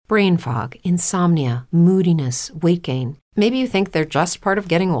brain fog, insomnia, moodiness, weight gain. Maybe you think they're just part of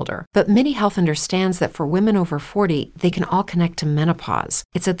getting older, but MIDI Health understands that for women over 40, they can all connect to menopause.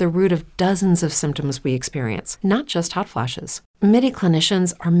 It's at the root of dozens of symptoms we experience, not just hot flashes. MIDI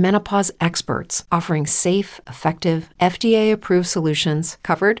clinicians are menopause experts, offering safe, effective, FDA-approved solutions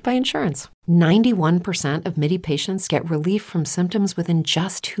covered by insurance. 91% of MIDI patients get relief from symptoms within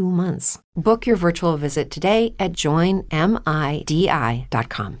just 2 months. Book your virtual visit today at joinmidi.com.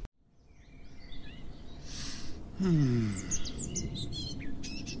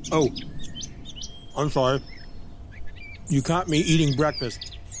 Oh, I'm sorry. You caught me eating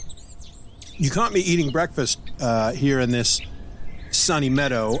breakfast. Here in this sunny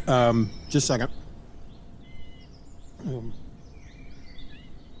meadow. Just a second.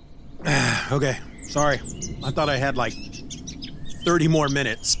 Okay, sorry. I thought I had like 30 more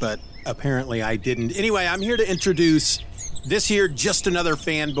minutes, but apparently I didn't. Anyway, I'm here to introduce this here Just Another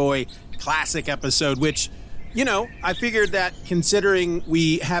Fanboy classic episode, which, you know, I figured that considering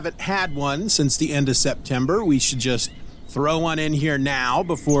we haven't had one since the end of September, we should just throw one in here now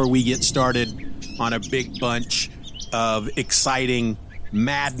before we get started on a big bunch of exciting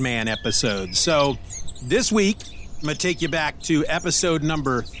Madman episodes. So this week, I'm going to take you back to episode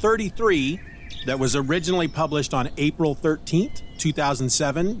number 33 that was originally published on April 13th,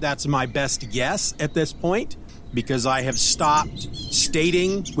 2007. That's my best guess at this point because I have stopped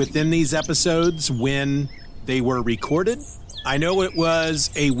stating within these episodes when they were recorded. I know it was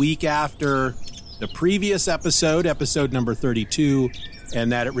a week after the previous episode, episode number 32,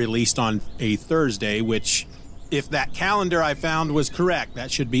 and that it released on a Thursday, which, if that calendar I found was correct,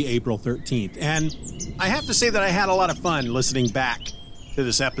 that should be April 13th. And I have to say that I had a lot of fun listening back to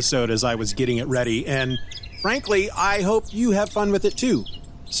this episode as I was getting it ready. And frankly, I hope you have fun with it too.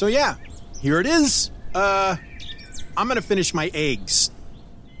 So yeah, here it is. I'm going to finish my eggs.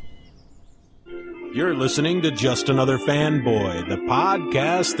 You're listening to Just Another Fanboy, the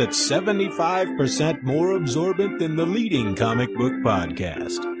podcast that's 75% more absorbent than the leading comic book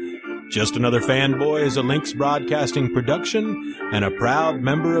podcast. Just Another Fanboy is a Lynx Broadcasting production and a proud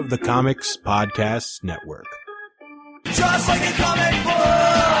member of the Comics Podcasts Network. Just like a comic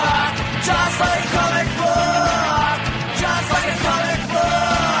book! Just like a comic book! Just like a comic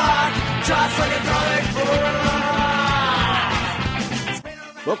book! Just like a comic book!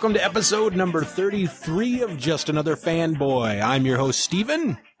 Welcome to episode number 33 of Just Another Fanboy. I'm your host,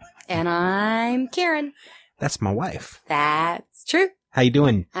 Steven. And I'm Karen. That's my wife. That's true. How you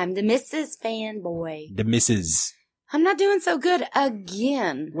doing? I'm the Mrs. Fanboy. The Mrs. I'm not doing so good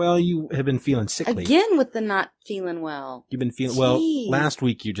again. Well, you have been feeling sickly. Again with the not feeling well. You've been feeling, Jeez. well, last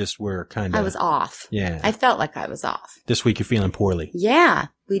week you just were kind of. I was off. Yeah. I felt like I was off. This week you're feeling poorly. Yeah.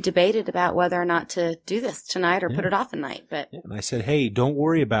 We debated about whether or not to do this tonight or put it off a night, but. Yeah, and I said, hey, don't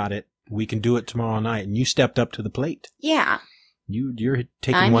worry about it. We can do it tomorrow night. And you stepped up to the plate. Yeah. You're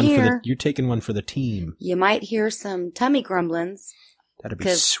taking I'm one here. for the, you're taking one for the team. You might hear some tummy grumblings. That'd be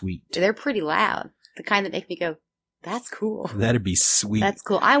 'Cause sweet. They're pretty loud. The kind that make me go, that's cool. That'd be sweet. That's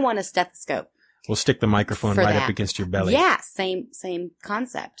cool. I want a stethoscope. We'll stick the microphone For right that. up against your belly. Yeah, same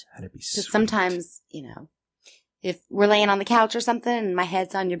concept. That'd be sweet. Because sometimes, you know, if we're laying on the couch or something and my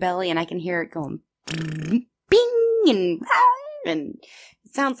head's on your belly and I can hear it going bing and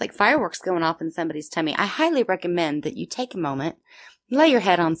it sounds like fireworks going off in somebody's tummy. I highly recommend that you take a moment, lay your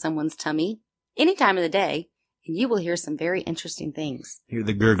head on someone's tummy any time of the day, and you will hear some very interesting things. Hear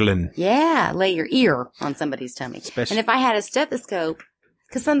the gurgling. Yeah, lay your ear on somebody's tummy. Especially- And if I had a stethoscope,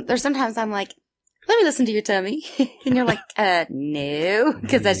 because there's sometimes I'm like, let me listen to your tummy. And you're like, no,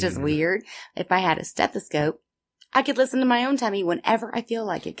 because that's just weird. If I had a stethoscope, I could listen to my own tummy whenever I feel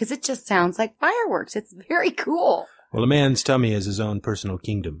like it, because it just sounds like fireworks. It's very cool. Well, a man's tummy is his own personal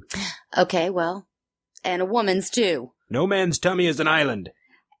kingdom. Okay, well, and a woman's too. No man's tummy is an island.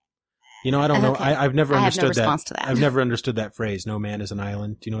 You know, I don't know. Okay. I've never I have understood no response to that. I've never understood that phrase, no man is an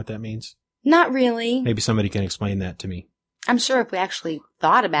island. Do you know what that means? Not really. Maybe somebody can explain that to me. I'm sure if we actually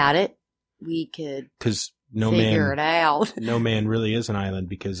thought about it, we could Because no figure man, it out. no man really is an island,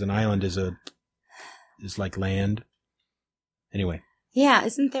 because an island is like land. Anyway. Yeah,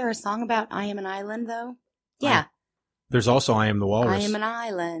 isn't there a song about I am an island, though? Yeah. There's also I Am the Walrus. I am an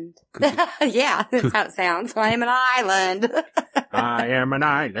island. Yeah, that's how it sounds. I am an island. I am an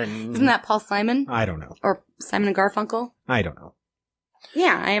island. Isn't that Paul Simon? I don't know. Or Simon and Garfunkel? I don't know.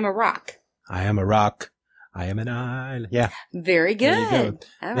 Yeah, I am a rock. I am a rock. I am an island. Yeah. Very There you good. go.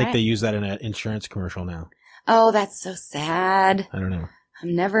 All I think right. they use that in an insurance commercial now. Oh, that's so sad. I don't know.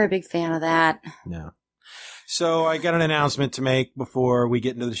 I'm never a big fan of that. No. So I got an announcement to make before we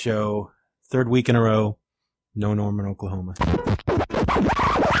get into the show. Third week in a row, no Norman, Oklahoma.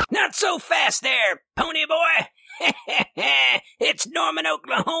 so fast there, pony boy. It's Norman,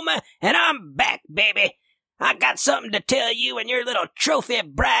 Oklahoma, and I'm back, baby. I got something to tell you and your little trophy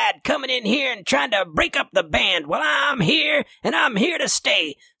bride coming in here and trying to break up the band. Well, I'm here, and I'm here to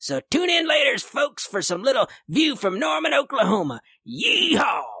stay. So tune in later, folks, for some little view from Norman, Oklahoma.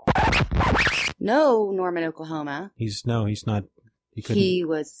 Yeehaw! No, Norman, Oklahoma. He's not. He couldn't. He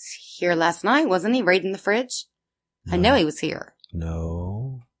was here last night, wasn't he? Raiding the fridge? No. I know he was here.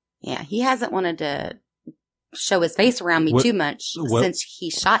 No. Yeah, he hasn't wanted to show his face around me too much since he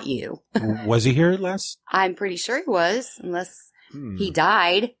shot you. Was he here last? I'm pretty sure he was, unless he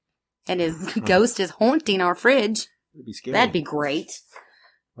died and his ghost is haunting our fridge. That'd be scary. That'd be great.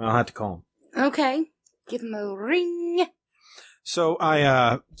 Well, I'll have to call him. Okay. Give him a ring. So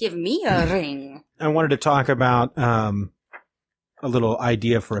Give me a ring. I wanted to talk about a little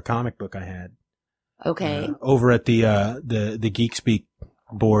idea for a comic book I had. Okay. Over at the Geek Speak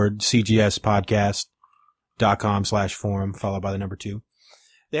board, cgspodcast.com/forum, followed by the number 2.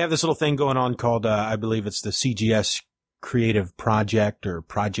 They have this little thing going on called, I believe it's the CGS Creative Project or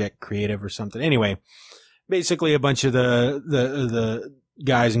Project Creative or something. Anyway, basically a bunch of the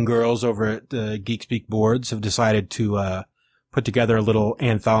guys and girls over at the Geek Speak boards have decided to put together a little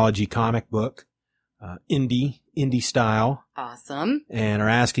anthology comic book, indie style. Awesome. And are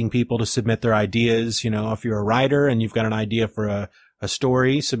asking people to submit their ideas. You know, if you're a writer and you've got an idea for a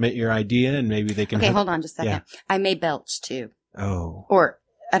story, submit your idea and maybe they can. Okay, hold on just a second. Yeah. I may belch too. Oh. Or,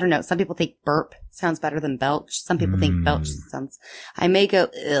 I don't know. Some people think burp sounds better than belch. Some people think belch sounds. I may go,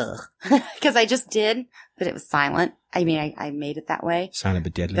 ugh. Because I just did, but it was silent. I mean, I made it that way. Sounded a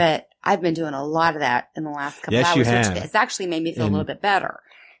bit deadly. But I've been doing a lot of that in the last couple Yes, hours. you have. Which it's actually made me feel a little bit better.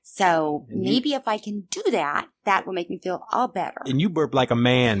 So maybe if I can do that, that will make me feel all better. And you burp like a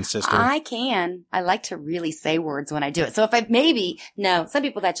man, sister. I can. I like to really say words when I do it. So if some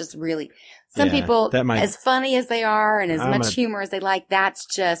people that just really, people, that might, as funny as they are and as much humor as they like, that's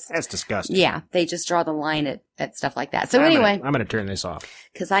disgusting. Yeah, they just draw the line at stuff like that. So anyway. I'm going to turn this off.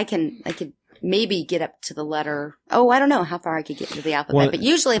 Because I could maybe get up to the letter. Oh, I don't know how far I could get to the alphabet. But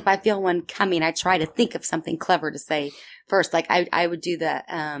usually if I feel one coming, I try to think of something clever to say first. Like I would do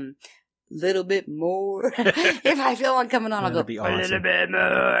the, little bit more. If I feel one coming on, I'll go, awesome. A little bit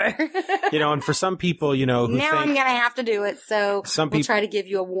more. And for some people, who now think, I'm going to have to do it. So we'll try to give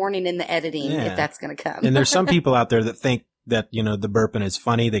you a warning in the editing Yeah. if that's going to come. And there's some people out there that think that, the burping is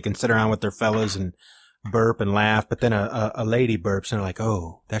funny. They can sit around with their fellas and burp and laugh, but then a lady burps and they're like,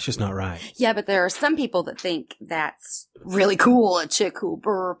 oh, that's just not right. Yeah, but there are some people that think that's really cool, a chick who'll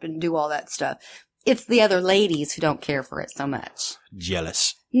burp and do all that stuff. It's the other ladies who don't care for it so much.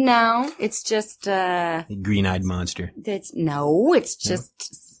 Jealous. No, it's just, Green-eyed monster. It's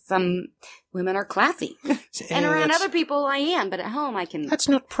just some women are classy. And around other people I am, but at home That's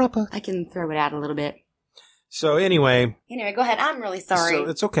not proper. I can throw it out a little bit. So anyway, go ahead. I'm really sorry. So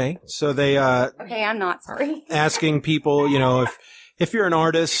it's okay. So they, okay, I'm not sorry. asking people, if you're an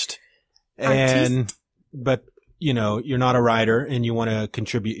artist but you're not a writer and you want to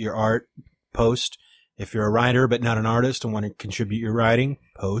contribute your art, post. If you're a writer but not an artist and want to contribute your writing,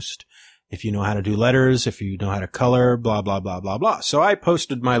 post. If you know how to do letters, if you know how to color, blah, blah, blah, blah, blah. So I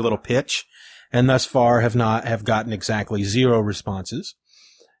posted my little pitch and thus far have gotten exactly 0 responses.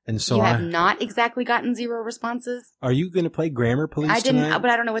 And so you have not exactly gotten 0 responses? Are you going to play Grammar Police I didn't, tonight?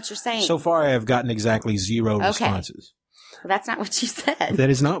 but I don't know what you're saying. So far I have gotten exactly 0 responses. Well, that's not what you said. That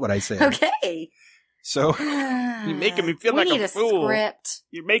is not what I said. Okay. So you're making me feel like a fool. Script.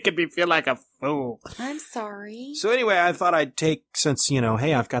 You're making me feel like a fool. I'm sorry. So anyway, I thought I'd take, since,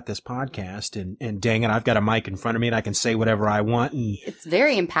 hey, I've got this podcast and dang it, I've got a mic in front of me and I can say whatever I want and it's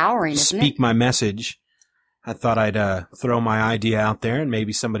very empowering, isn't it? speak my message. I thought I'd throw my idea out there and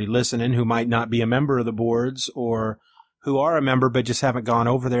maybe somebody listening who might not be a member of the boards or who are a member but just haven't gone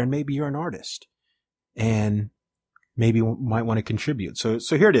over there, and maybe you're an artist and maybe might want to contribute. So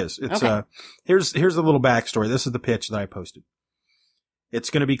here it is. It's okay. Here's a little backstory. This is the pitch that I posted.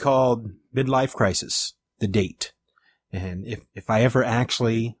 It's going to be called Midlife Crisis, the date. And if I ever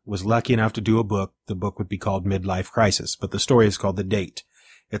actually was lucky enough to do a book, the book would be called Midlife Crisis, but the story is called The Date.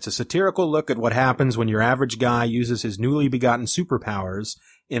 It's a satirical look at what happens when your average guy uses his newly begotten superpowers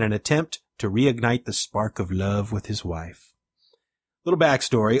in an attempt to reignite the spark of love with his wife. Little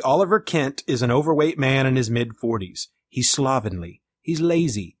backstory. Oliver Kent is an overweight man in his mid-40s. He's slovenly. He's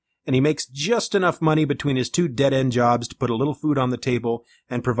lazy. And he makes just enough money between his 2 dead-end jobs to put a little food on the table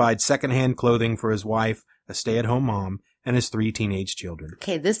and provide second-hand clothing for his wife, a stay-at-home mom, and his 3 teenage children.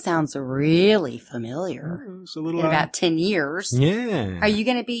 Okay, this sounds really familiar. It's a little in about 10 years. Yeah. Are you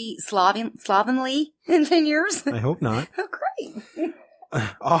going to be slovenly in 10 years? I hope not. Oh, great.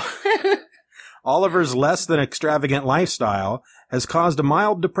 Oliver's less than extravagant lifestyle has caused a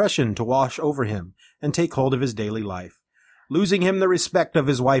mild depression to wash over him and take hold of his daily life, losing him the respect of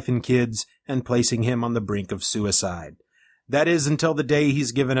his wife and kids and placing him on the brink of suicide. That is until the day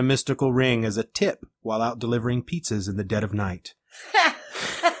he's given a mystical ring as a tip while out delivering pizzas in the dead of night.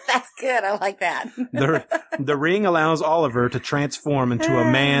 That's good. I like that. The ring allows Oliver to transform into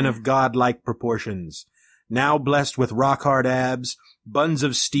a man of godlike proportions. Now blessed with rock-hard abs, buns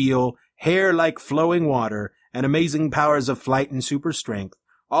of steel, hair like flowing water, and amazing powers of flight and super strength,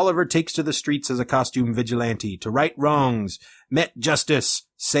 Oliver takes to the streets as a costume vigilante to right wrongs, met justice,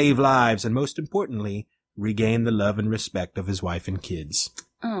 save lives, and most importantly, regain the love and respect of his wife and kids.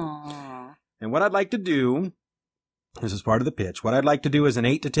 Aww. And what I'd like to do, this is part of the pitch, what I'd like to do is an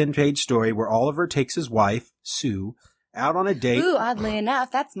 8 to 10 page story where Oliver takes his wife, Sue, out on a date. Ooh, oddly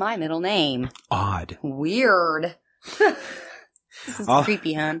enough, that's my middle name. Odd. Weird. This is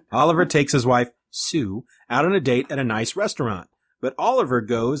creepy, hon. Oliver takes his wife, Sue, out on a date at a nice restaurant, but Oliver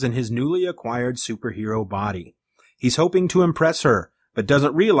goes in his newly acquired superhero body. He's hoping to impress her, but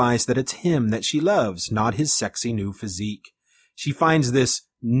doesn't realize that it's him that she loves, not his sexy new physique. She finds this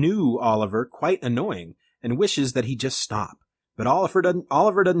new Oliver quite annoying and wishes that he'd just stop. But Oliver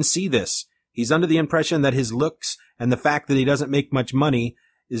doesn't see this. He's under the impression that his looks and the fact that he doesn't make much money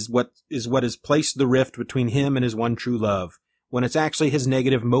is what has placed the rift between him and his one true love, when it's actually his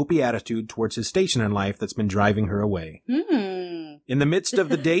negative, mopey attitude towards his station in life that's been driving her away. In the midst of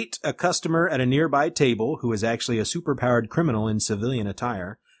the date, a customer at a nearby table, who is actually a superpowered criminal in civilian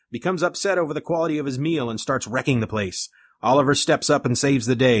attire, becomes upset over the quality of his meal and starts wrecking the place. Oliver steps up and saves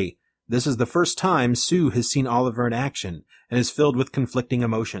the day. This is the first time Sue has seen Oliver in action and is filled with conflicting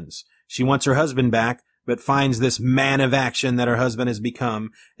emotions. She wants her husband back, but finds this man of action that her husband has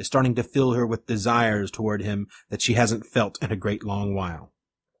become is starting to fill her with desires toward him that she hasn't felt in a great long while.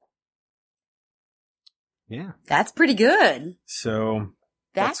 Yeah. That's pretty good. So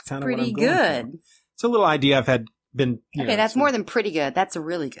That's kind of pretty good. It's a little idea I've been. Okay, that's more than pretty good. That's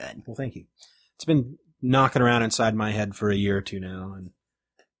really good. Well, thank you. It's been knocking around inside my head for a year or two now, and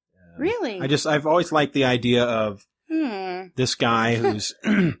really, I've always liked the idea of this guy who's,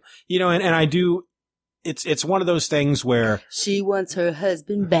 and I do. It's one of those things where she wants her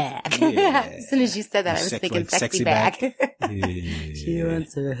husband back. Yeah. As soon as you said that, I was thinking sexy back. She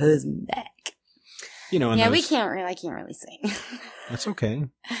wants her husband back. And I can't really sing. That's okay.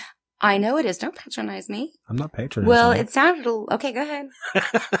 I know it is. Don't patronize me. I'm not patronizing. Well, it sounded okay. Go ahead.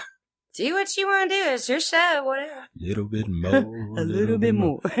 Do what you want to do. It's your show. Whatever. Little bit more. A little bit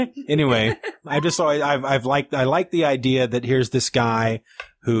more. Anyway, I like the idea that here's this guy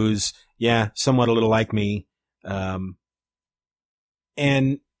who's somewhat a little like me, and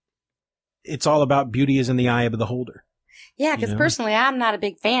it's all about beauty is in the eye of the beholder. Yeah, because personally, I'm not a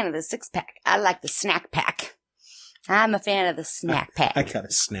big fan of the 6-pack. I like the snack pack. I'm a fan of the snack pack. I got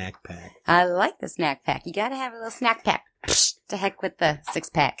a snack pack. I like the snack pack. You got to have a little snack pack. Psh, to heck with the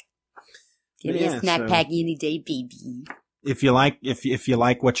 6-pack. Give me a snack pack any day, baby. If you like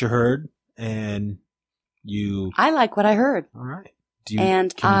what you heard, and you, I like what I heard. All right. Can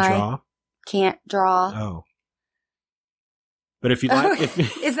Can you draw? Can't draw. Oh. But if you like,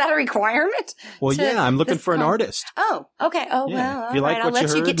 is that a requirement? Well, I'm looking for an artist. Oh, okay. Oh, well, if you like I'll what let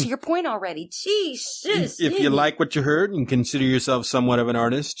you you get heard, to your point already. Jeez. If you like what you heard and consider yourself somewhat of an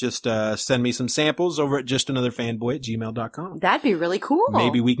artist, just send me some samples over at justanotherfanboy@gmail.com. That'd be really cool.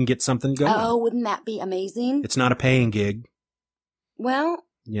 Maybe we can get something going. Oh, wouldn't that be amazing? It's not a paying gig. Well,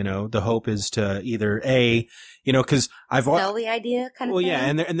 the hope is to either because I've sell the idea kind of thing. Well, yeah,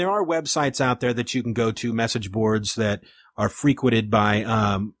 and there are websites out there that you can go to, message boards that are frequented by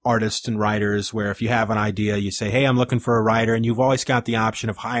artists and writers, where if you have an idea, you say, hey, I'm looking for a writer, and you've always got the option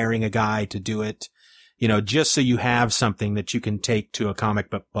of hiring a guy to do it, just so you have something that you can take to a comic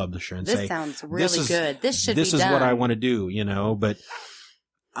book publisher and say, this sounds really good. This should be done. This is what I want to do, but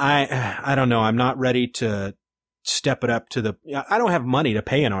I don't know. I'm not ready to step it up to I don't have money to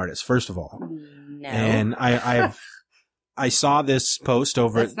pay an artist, first of all. No. And I saw this post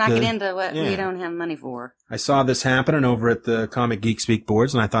over Let's not get into what we don't have money for. I saw this happening over at the Comic Geek Speak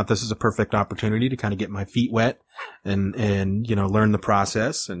boards, and I thought this is a perfect opportunity to kind of get my feet wet and learn the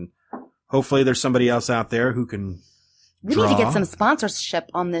process. And hopefully there's somebody else out there who can We draw. need to get some sponsorship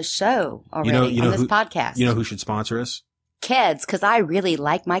on this show already, on this podcast. You know who should sponsor us? Keds, because I really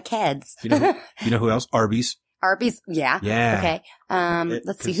like my Keds. You know who else? Arby's. Arby's, yeah. Yeah. Okay.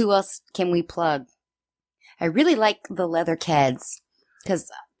 Let's see, who else can we plug? I really like the leather Keds,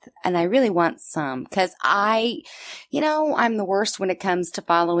 and I really want some, because I'm the worst when it comes to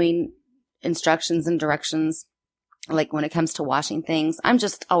following instructions and directions. like when it comes to washing things, I'm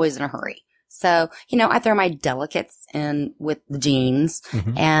just always in a hurry. So, I throw my delicates in with the jeans,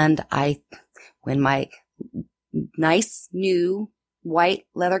 and when my nice new white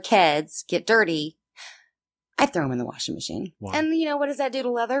leather Keds get dirty, I throw them in the washing machine. Wow. And what does that do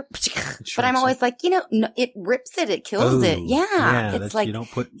to leather? But I'm shrinks always like, no, it rips it. It kills it. Yeah. It's like, you don't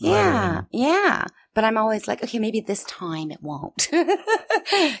put leather in. yeah. But I'm always like, okay, maybe this time it won't.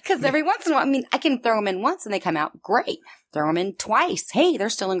 Because every once in a while, I can throw them in once and they come out great. Throw them in twice. Hey, they're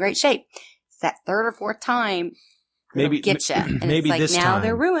still in great shape. It's that third or fourth time. Maybe Get you. And maybe it's like, this now time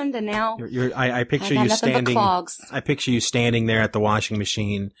they're ruined, and now I picture I got you nothing but standing. clogs. I picture you standing there at the washing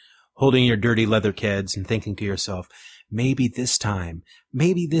machine, holding your dirty leather Keds and thinking to yourself, maybe this time,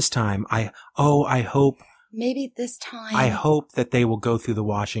 I hope Maybe this time. I hope that they will go through the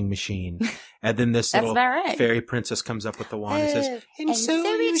washing machine. And then this That's little about right. fairy princess comes up with the wand and says, and so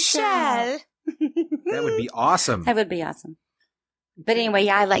you shall. that would be awesome. That would be awesome. But anyway,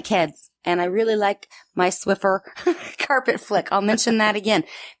 yeah, I like Keds. And I really like my Swiffer carpet flick. I'll mention that again.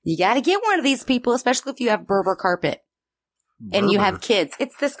 You got to get one of these, people, especially if you have Berber carpet and you have kids.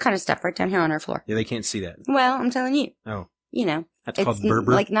 It's this kind of stuff right down here on our floor. Yeah, they can't see that. Well, I'm telling you. Oh. That's it's called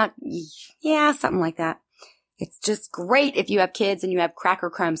Berber? Something like that. It's just great if you have kids and you have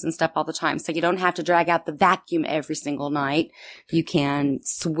cracker crumbs and stuff all the time. So you don't have to drag out the vacuum every single night. You can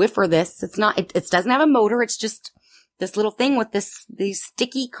Swiffer this. It doesn't have a motor. It's just this little thing with these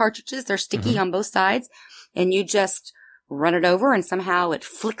sticky cartridges. They're sticky on both sides, and you just run it over and somehow it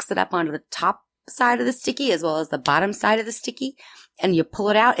flicks it up onto the top side of the sticky as well as the bottom side of the sticky, and you pull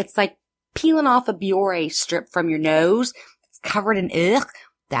it out. It's like peeling off a Biore strip from your nose. It's covered in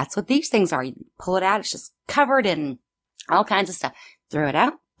That's what these things are. You pull it out. It's just covered in all kinds of stuff. Throw it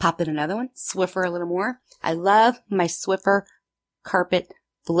out. Pop in another one. Swiffer a little more. I love my Swiffer carpet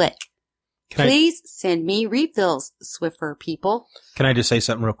flick. Please send me refills, Swiffer people. Can I just say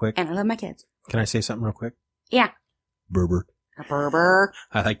something real quick? And I love my kids. Can I say something real quick? Yeah. Berber. A Berber.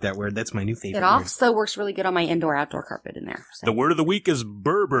 I like that word. That's my new favorite It word. also works really good on my indoor-outdoor carpet in there. So. The word of the week is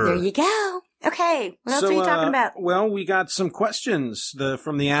Berber. There you go. Okay. What else are you talking about? Well, we got some questions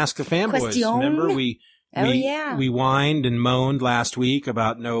from the Ask the Fanboys. Question? Remember, we whined and moaned last week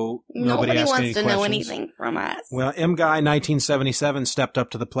about nobody asking wants any to questions. know anything from us. Well, M Guy 1977 stepped up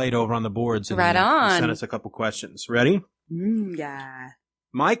to the plate over on the boards and Right on. sent us a couple questions. Ready? Yeah.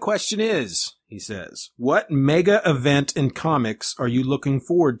 My question is, he says, what mega event in comics are you looking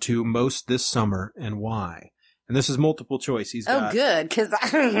forward to most this summer and why? And this is multiple choice. He's got good, because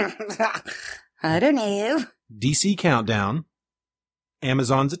I don't know. DC Countdown,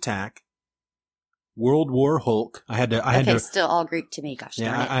 Amazon's Attack, World War Hulk. I had to still all Greek to me, gosh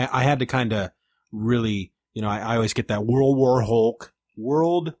darn it. I had to kind of really, I always get that World War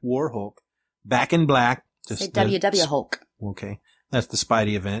Hulk, Back in Black. Say WW Hulk. Okay. That's the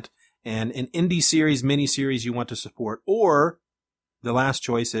Spidey event. And an indie series, miniseries you want to support, or the last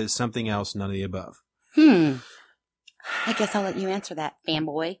choice is something else, none of the above. I guess I'll let you answer that,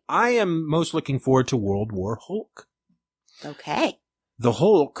 fanboy. I am most looking forward to World War Hulk. Okay. The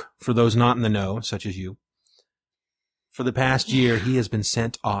Hulk, for those not in the know, such as you, for the past year, he has been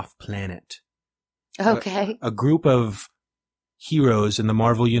sent off planet. Okay. A group of heroes in the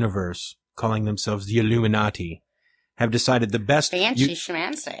Marvel Universe, calling themselves the Illuminati, have decided the best... Fancy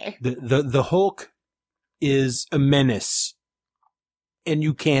schmancy. The Hulk is a menace, and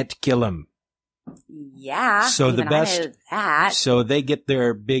you can't kill him. Yeah. So the best... I know that. So they get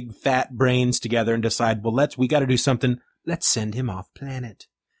their big fat brains together and decide, well, we got to do something. Let's send him off planet.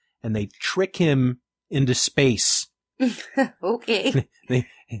 And they trick him into space. Okay.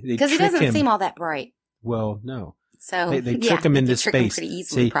 Because he doesn't seem all that bright. Well, no. So they trick him into trick him space. pretty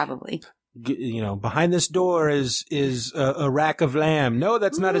easily, Say, probably. Behind this door is a rack of lamb. No,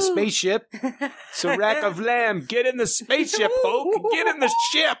 that's not a spaceship. It's a rack of lamb. Get in the spaceship, Hulk. Get in the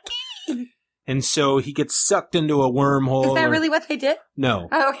ship. And so he gets sucked into a wormhole. Is that really what they did? No.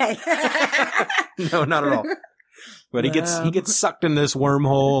 Oh, okay. No, not at all. But he gets sucked in this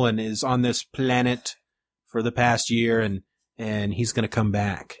wormhole and is on this planet for the past year, and he's going to come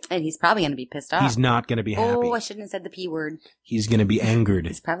back. And he's probably going to be pissed off. He's not going to be happy. Oh, I shouldn't have said the P word. He's going to be angered.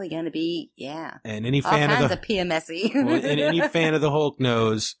 He's probably going to be, yeah. And any all fan kinds of of PMSy. and any fan of the Hulk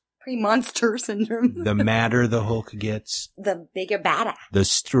knows pre-monster syndrome. The madder the Hulk gets, the bigger badder. The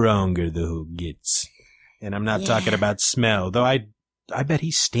stronger the Hulk gets. And I'm not talking about smell, though I bet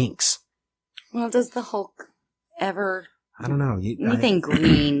he stinks. Well, does the Hulk ever... I don't know. Anything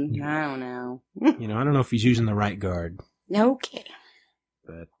green? I don't know. I don't know if he's using the right guard. Okay.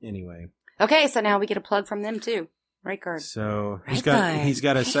 But anyway. Okay, so now we get a plug from them too. Right guard. So right he's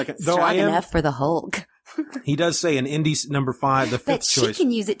got a second. Strong enough for the Hulk. He does say an indie number 5, the But fifth she choice.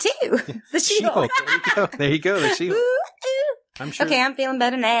 can use it too. The She-Hulk. She-Hulk. There you go. The She-Hulk. Ooh, ooh. I'm sure. Okay, I'm feeling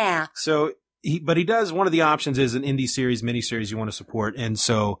better now. So he does, one of the options is an indie series, miniseries you want to support. And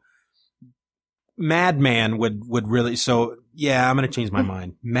so Madman would really, so yeah, I'm going to change my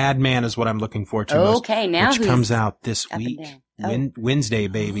mind. Madman is what I'm looking forward to most, Okay, now which who's comes out this up and week. down? Oh. Wednesday,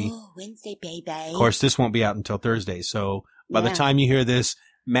 baby. Oh, Wednesday, baby. Of course, this won't be out until Thursday. So by the Yeah. time you hear this,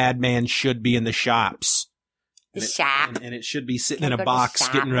 Madman should be in the shops. The And it- shop. And it should be sitting Can in go a to the box,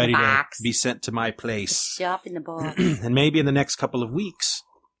 shop getting in a ready to box. be sent to my The place. shop in the box. And maybe in the next couple of weeks,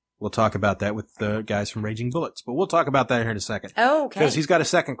 we'll talk about that with the guys from Raging Bullets. But we'll talk about that here in a second. Okay. Because he's got a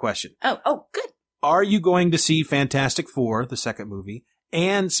second question. Oh, good. Are you going to see Fantastic Four, the second movie,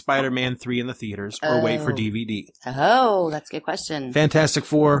 and Spider-Man 3 in the theaters, or wait for Oh. DVD? Oh, that's a good question. Fantastic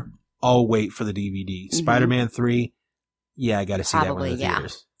Four, I'll wait for the DVD. Mhm. Spider-Man 3, yeah, I got to see that one Probably, in the yeah.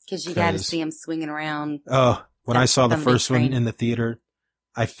 theaters. Because you got to 'Cause- see him swinging around. Oh, when I saw the on the big first one screen. in the theater,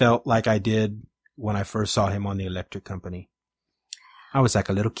 I felt like I did when I first saw him on the Electric Company. I was like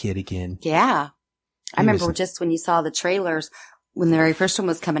a little kid again. Yeah. I He remember was- just when you saw the trailers, when the very first one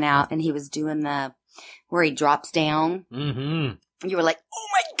was coming out and he was doing where he drops down. Mm-hmm. You were like, oh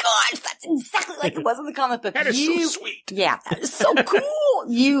my gosh, that's exactly like it was in the comic book. That is You- so sweet. Yeah, that is so cool.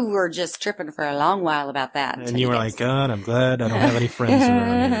 You were just tripping for a long while about that. And you were like, God, I'm glad I don't have any friends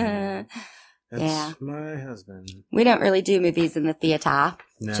around here. That's Yeah. my husband. We don't really do movies in the theater.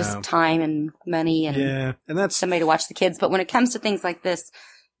 No. Just time and money and Yeah. And that's, somebody to watch the kids. But when it comes to things like this,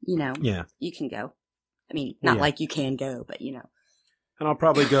 yeah. you can go. I mean, not Yeah. like you can go, but And I'll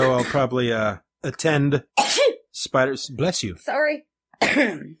probably go, attend Spiders. Bless you. Sorry.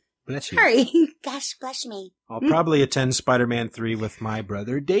 Bless you. Sorry. Gosh, bless me. I'll probably attend Spider-Man 3 with my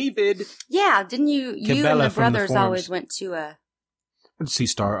brother David. Yeah, didn't you and Cabela the from the brothers forums. always went to Let's see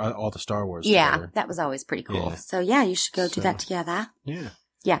all the Star Wars yeah, together. that was always pretty cool. Yeah. So yeah, you should go do So- that together. Yeah.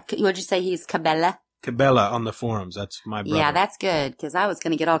 Yeah, what'd you say? He's Cabela? Cabela on the forums. That's my brother. Yeah, that's good, because I was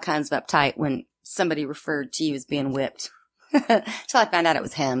going to get all kinds of uptight when somebody referred to you as being whipped. Till I found out it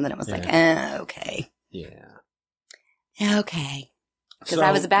was him, then it was like, okay. Yeah. Okay. Because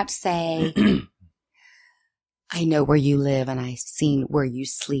I was about to say, I know where you live and I've seen where you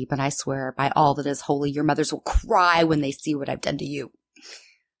sleep, and I swear by all that is holy, your mothers will cry when they see what I've done to you.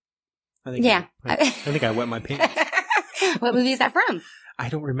 I think Yeah. I think I wet my pants. What movie is that from? I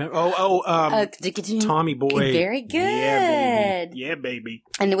don't remember. Tommy Boy. Very good. Yeah, baby. Yeah, baby.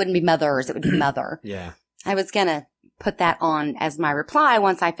 And it wouldn't be Mothers, it would be Mother. Yeah. I was going to put that on as my reply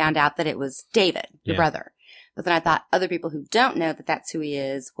once I found out that it was David, your Yeah. brother. But then I thought other people who don't know that that's who he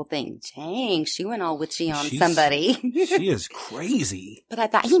is will think, dang, she went all witchy on She's- somebody. She is crazy. But I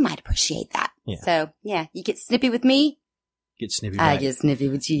thought he might appreciate that. Yeah. So, yeah, you get snippy with me, Get snippy I back. get snippy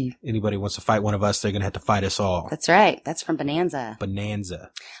with you. Anybody wants to fight one of us, they're going to have to fight us all. That's right. That's from Bonanza. Bonanza.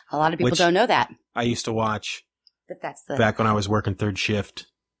 A lot of people Which- don't know that. I used to watch But that's the. back when I was working third shift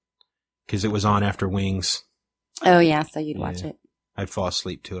because it was on after Wings. Oh, yeah. So you'd watch Yeah. it. I'd fall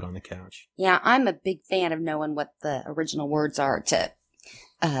asleep to it on the couch. Yeah, I'm a big fan of knowing what the original words are to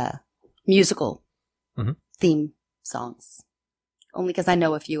musical Mhm. theme songs. Only because I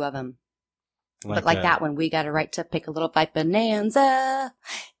know a few of them. But like that one, we got a right to pick a little fight bonanza.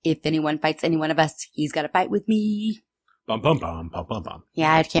 If anyone fights any one of us, he's got to fight with me. Bum, bum, bum, bum, bum, bum.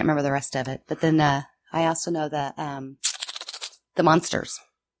 Yeah, I can't remember the rest of it. But then I also know the Monsters.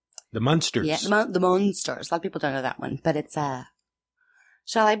 The Munsters. Yeah, the Monsters. A lot of people don't know that one, but it's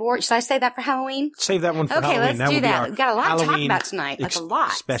Shall I say that for Halloween? Save that one for Okay, Halloween. let's do will be that. our We've got a lot to talk Halloween about tonight, like a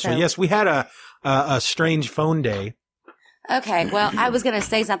lot. special. So- Yes, we had a strange phone day. Okay, well, I was going to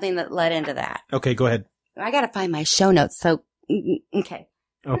say something that led into that. Okay, go ahead. I got to find my show notes. So, okay.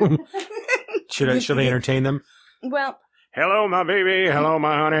 Oh. Should I entertain them? Well, Hello, my baby. Hello,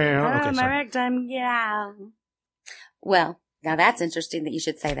 my honey. Okay, my sorry. rectum, yeah. Well, now that's interesting that you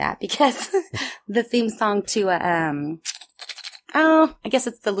should say that because the theme song to I guess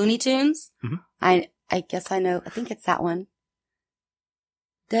it's the Looney Tunes. Mhm. I guess I know. I think it's that one.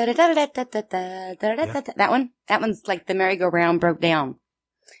 That one. That one's like the merry-go-round broke down.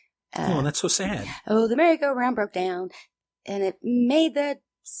 Oh, that's so sad. Oh, the merry-go-round broke down, and it made the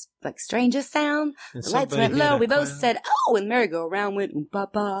strangest sound. And The lights somebody went low. hit a We both clown. said, "Oh," and the merry-go-round went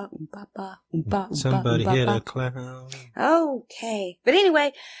oom-ba-ba, oom-ba-ba, oom-ba, oom-ba, Somebody oom-ba-ba. hit a clown. Okay, but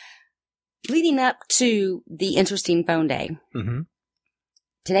anyway, leading up to the interesting phone day Mm-hmm.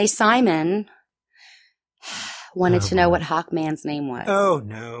 today, Simon wanted Oh, to know boy. what Hawkman's name was. Oh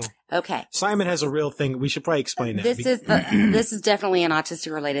no, Okay. Simon has a real thing. We should probably explain that. This is definitely an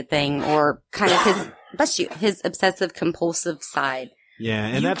autistic related thing, or kind of his obsessive compulsive side. Yeah,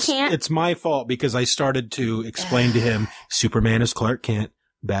 and You it's my fault because I started to explain to him Superman is Clark Kent,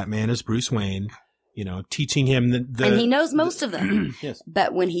 Batman is Bruce Wayne, teaching him the and he knows most of them. Yes.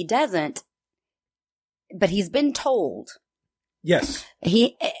 But when he doesn't, but he's been told. Yes.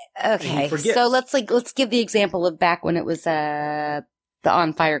 Okay. forgets. So let's give the example of back when it was the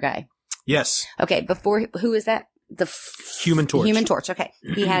On Fire guy. Yes. Okay, before who is that? The Human Torch. Human Torch. Okay,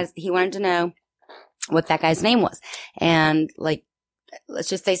 he wanted to know what that guy's name was, and let's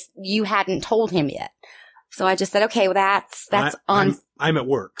just say you hadn't told him yet. So I just said, okay, well that's on. I'm at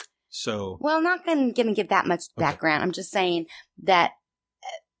work, so. Well, I'm not going to give that much background. I'm just saying that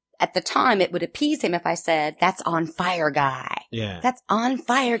at the time it would appease him if I said that's On Fire guy. Yeah. That's On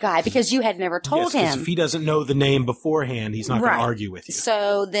Fire guy because you had never told Yes, 'cause him. if he doesn't know the name beforehand, he's not going Right. to argue with you.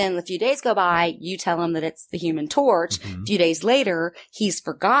 So then a few days go by, you tell him that it's the Human Torch. Mhm. A few days later, he's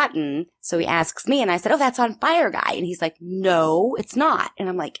forgotten. So he asks me and I said, oh, that's On Fire guy. And he's like, no, it's not. And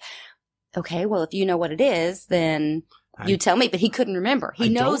I'm like, okay, well, if you know what it is, then you tell me. But he couldn't remember. He I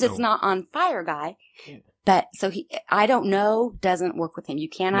knows don't it's know. not On Fire guy. Yeah. But so I don't know doesn't work with him. You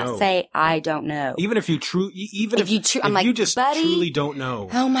cannot No. say, I don't know. Even if you I'm like, you just buddy, truly don't know.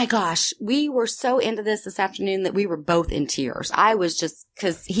 Oh my gosh. We were so into this afternoon that we were both in tears. I was just,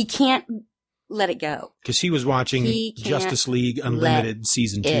 cause he can't let it go. Because he was watching He can't Justice League Unlimited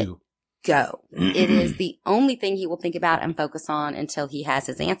Season it 2. Go. It is the only thing he will think about and focus on until he has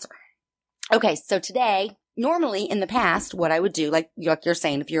his answer. Okay. So today, normally in the past, what I would do, like you're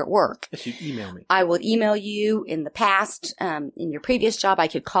saying, if you're at work, Yes, you email me. I would email you. In the past, in your previous job, I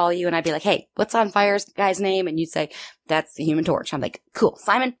could call you and I'd be like, hey, what's On Fire's guy's name? And you'd say, that's the Human Torch. I'm like, cool,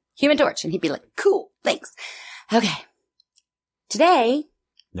 Simon, Human Torch. And he'd be like, cool, thanks. Okay. Today,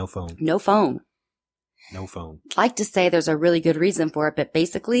 No phone. no phone. No phone. I'd like to say there's a really good reason for it, but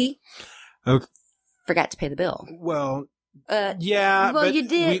basically, Okay. forgot to pay the bill. Well, yeah. Well, but you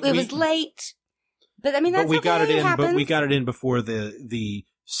did. It was late. But I mean, that's but we okay. got it in. happens. But we got it in before the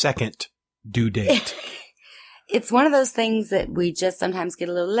second due date. It's one of those things that we just sometimes get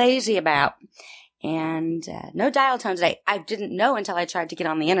a little lazy about. And no dial tone today. I didn't know until I tried to get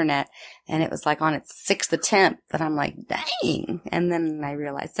on the internet, and it was like on its 6th attempt that I'm like, dang. And then I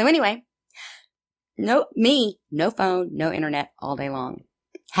realized. So anyway, no phone, no internet all day long.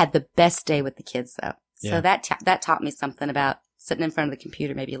 Had the best day with the kids though. Yeah. So that taught me something about sitting in front of the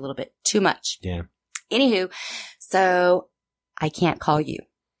computer maybe a little bit too much. Yeah. Anywho, so I can't call you.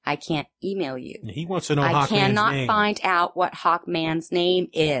 I can't email you. He wants to know I Hawkman's cannot name. find out what Hawkman's name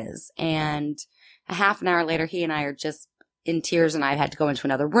is. And a half an hour later, he and I are just in tears, and I've had to go into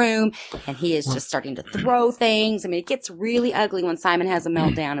another room, and he is just starting to throw things. I mean, it gets really ugly when Simon has a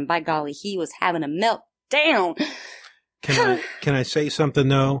meltdown, and by golly, he was having a meltdown. Can I say something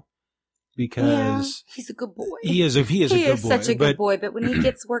though? Because he's a good boy. he is a good boy. Such a good boy, but when he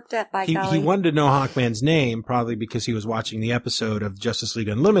gets worked up, by golly. He wanted to know Hawkman's name probably because he was watching the episode of Justice League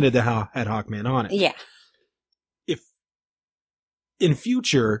Unlimited that had Hawkman on it. Yeah. If in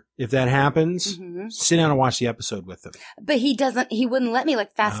future, if that happens, Mm-hmm. sit down and watch the episode with them. But he wouldn't let me,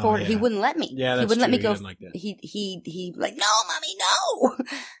 like, fast Oh, forward. yeah. He wouldn't let me. Yeah, he that's wouldn't let true. me go. He doesn't like that. He like, no, mommy, no.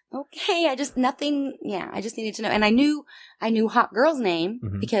 Okay. I just needed to know. And I knew Hot Girl's name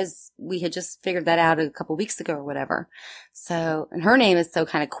Mhm. because we had just figured that out a couple weeks ago or whatever. So, and her name is so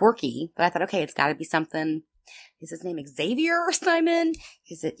kind of quirky, but I thought, okay, it's gotta be something. Is his name Xavier or Simon?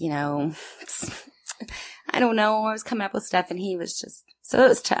 Is it, I don't know. I was coming up with stuff and he was just, so it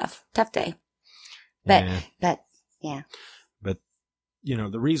was tough day. But yeah. But,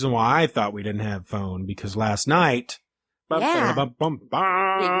 the reason why I thought we didn't have phone, because last night, Yeah. Big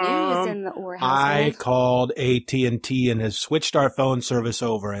news in the Orr I household. called AT&T and has switched our phone service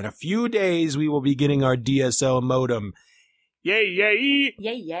over. In a few days, we will be getting our DSL modem. Yay, yay.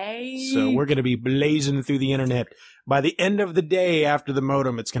 Yay, yay. So we're going to be blazing through the internet. By the end of the day after the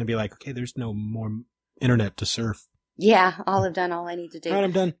modem, it's going to be like, okay, there's no more internet to surf. Yeah, I've done all I need to do. All right,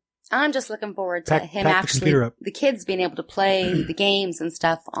 I'm done. I'm just looking forward to Pack him the actually, computer up. the kids being able to play the games and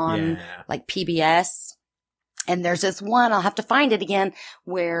stuff on Yeah. like PBS. And there's this one, I'll have to find it again,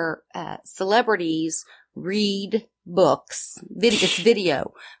 where celebrities read books. It's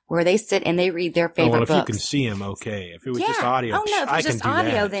video, where they sit and they read their Oh, favorite well, if you books. can see them, okay. If it was Yeah. just audio, Oh no, if I it's can just do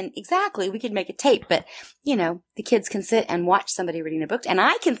audio, that. then exactly, we could make a tape. But the kids can sit and watch somebody reading a book, and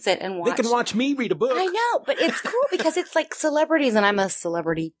I can sit and watch. They can watch me read a book. I know, but it's cool because it's like celebrities, and I'm a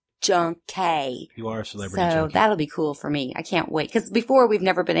celebrity junkie. You are a celebrity So junkie. that'll be cool for me. I can't wait because before we've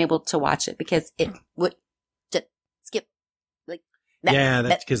never been able to watch it because it would just skip. Yeah,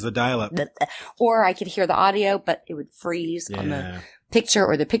 that's because the dial-up. Or I could hear the audio, but it would freeze on the Yeah. picture,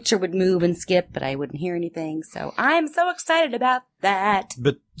 or the picture would move and skip, but I wouldn't hear anything. So I'm so excited about that.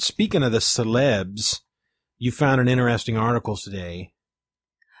 But speaking of the celebs, you found an interesting article today.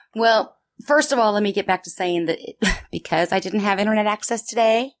 Well, first of all, let me get back to saying that because I didn't have internet access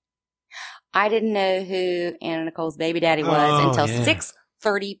today, I didn't know who Anna Nicole's baby daddy was until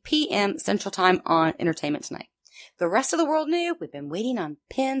 6:30 p.m. Central Time on Entertainment Tonight. The rest of the world knew. We've been waiting on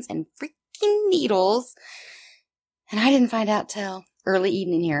pins and freaking needles. And I didn't find out till early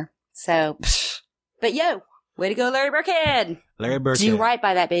evening here. So, but yo, way to go, Larry Burkhead. Larry Burkhead. Do right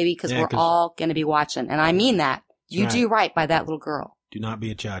by that baby, because Yeah, we're 'cause- all going to be watching. And I mean that. You Right. do right by that little girl. Do not be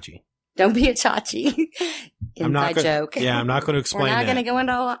a chachi. Don't be a chachi. I'm not Inside gonna, joke. Yeah, I'm not going to explain We're not that. going to go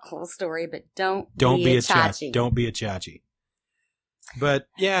into a whole story, but don't Don't be a chachi. Don't be a chachi. But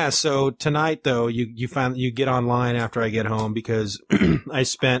yeah, so tonight though, you get online after I get home because I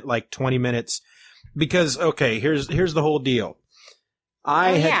spent like 20 minutes because okay, here's the whole deal.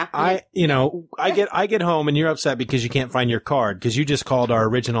 I get home and you're upset because you can't find your card because you just called our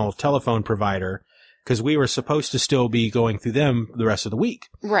original telephone provider because we were supposed to still be going through them the rest of the week.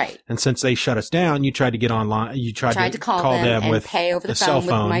 Right. And since they shut us down, you tried to get online. You tried to call them and with pay over the a cell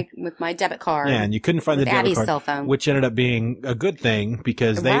phone with my debit card. Yeah, and you couldn't find the with debit Abby's card, cell phone. which ended up being a good thing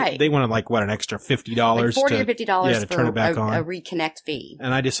because Right. they wanted like what, an extra $50 like $40 or $50 to for turn it back on. a reconnect fee.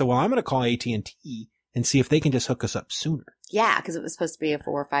 And I just said, well, I'm going to call AT&T and see if they can just hook us up sooner. Yeah, because it was supposed to be a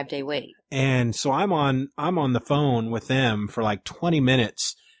 4 or 5 day wait. And so I'm on the phone with them for like 20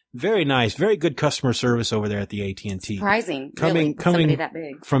 minutes. Very nice, very good customer service over there at the AT&T. Surprising, Coming really, with somebody that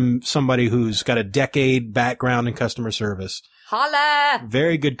big. from somebody who's got a decade background in customer service. Holla!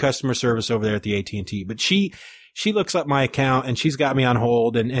 Very good customer service over there at the AT&T. But she looks up my account and she's got me on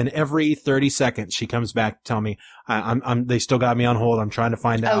hold. And every 30 seconds she comes back to tell me, they still got me on hold. I'm trying to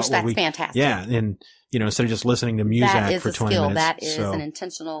find out. Oh, that's fantastic. Yeah. And, instead of just listening to Muzak That is for a 20 skill. minutes. That is an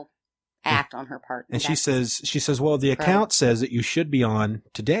intentional act on her part. And she says, well, the account says that you should be on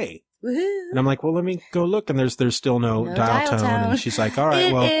today. Woohoo. And I'm like, well, let me go look. And there's still no dial tone. And she's like, all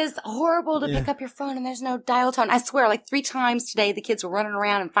right, It is horrible to yeah. pick up your phone and there's no dial tone. I swear, like 3 times today, the kids were running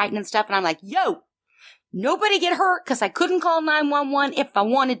around and fighting and stuff. And I'm like, yo, nobody get hurt because I couldn't call 911 if I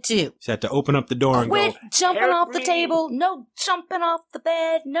wanted to. she had to open up the door Quit and go, jumping "Help off the me." table. No jumping off the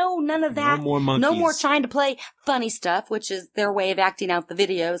bed. No, none of that. No more monkeys. No more trying to play funny stuff, which is their way of acting out the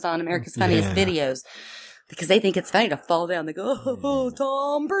videos on America's Funniest Yeah. Videos. Because they think it's funny to fall down. They go, oh,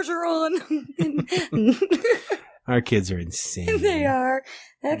 Tom Bergeron. Our kids are insane. They are.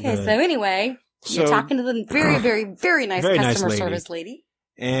 Okay, But- so anyway, you're talking to the very, very, very nice Very nice customer lady. service lady.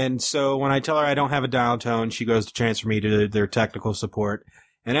 And so when I tell her I don't have a dial tone, she goes to transfer me to their technical support.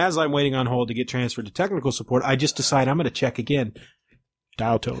 And as I'm waiting on hold to get transferred to technical support, I just decide I'm going to check again.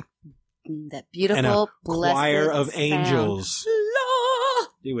 Dial tone. That beautiful, And a blessed choir of sound. angels. La,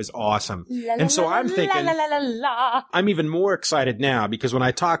 It was awesome. la, And so la, I'm la, thinking- la, la, la, la. I'm even more excited now because when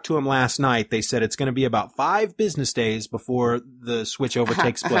I talked to them last night, they said it's going to be about 5 business days before the switchover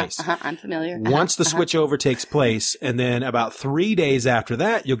takes place. I'm familiar. Once the switchover takes place, and then about 3 days after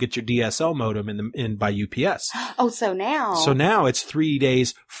that, you'll get your DSL modem in by UPS. Oh, so now. So now it's 3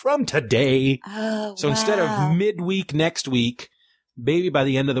 days from today. Oh, So instead wow. of midweek next week, maybe by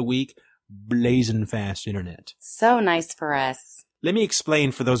the end of the week, blazing fast internet. So nice for us. Let me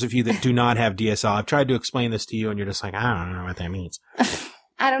explain for those of you that do not have DSL. I've tried to explain this to you and you're just like, I don't know what that means.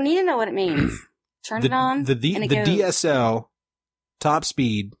 I don't need to know what it means. Turn it on. The and it goes. DSL top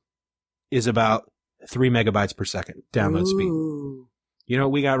speed is about 3 megabytes per second download speed. Ooh. You know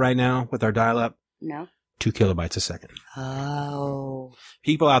what we got right now with our dial-up? No. 2 kilobytes a second. Oh.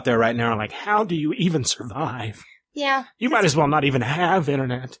 People out there right now are like, how do you even survive? Yeah. You might as well not even have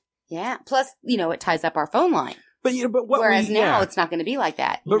internet. Yeah. Plus, it ties up our phone line. But what Whereas we, now yeah. it's not going to be like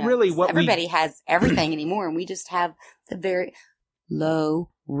that. But really what everybody has everything anymore, and we just have the very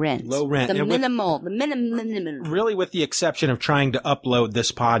low rent. Low rent. The And with- minimum. really with the exception of trying to upload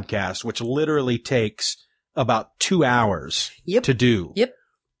this podcast, which literally takes about 2 hours Yep. to do. Yep.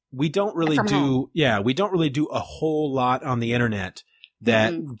 We don't really From home. we don't really do a whole lot on the internet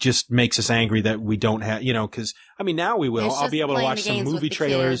that just makes us angry that we don't have, cause now we will. It's I'll just be able to playing watch the some games with movie the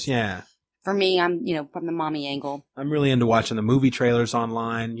trailers. kids. Yeah. For me, I'm, from the mommy angle. I'm really into watching the movie trailers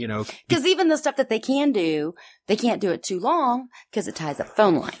online, Because even the stuff that they can do, they can't do it too long because it ties up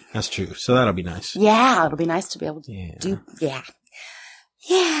phone line. That's true. So that'll be nice. Yeah, it'll be nice to be able to Yeah. do. Yeah.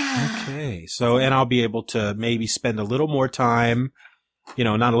 Yeah. Okay. So, and I'll be able to maybe spend a little more time,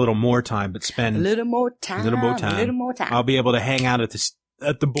 not a little more time, but spend A little more time. A little more time. I'll be able to hang out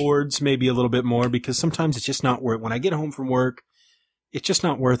at the boards maybe a little bit more because sometimes it's just not work. When I get home from work, it's just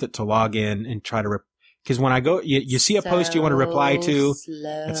not worth it to log in and try to, because when I go, you see a post you want to reply to,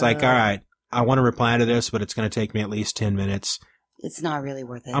 slow. it's like, all right, I want to reply to this, but it's going to take me at least 10 minutes. It's not really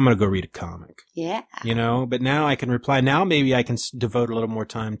worth it. I'm going to go read a comic. Yeah. You know, but now I can reply. Now maybe I can devote a little more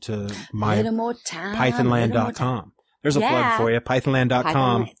time to my Pythonland.com. There's a plug for you.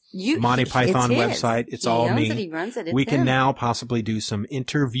 Pythonland.com. Monty Python website. It's all me. He runs it. It's we can him. now possibly do some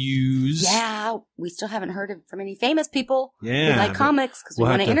interviews. Yeah. We still haven't heard from any famous people Yeah, who like comics because we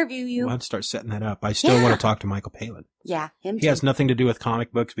want to interview you. We'll have to start setting that up. I still want to talk to Michael Palin. Yeah. Him too. He has nothing to do with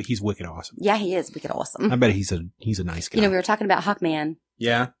comic books, but he's wicked awesome. Yeah, he is wicked awesome. I bet he's a nice guy. You know, we were talking about Hawkman.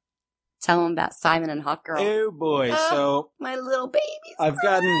 Yeah. Tell him about Simon and Hawk Girl. Oh boy. So my little babies.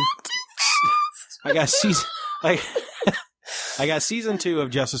 I got season 2 of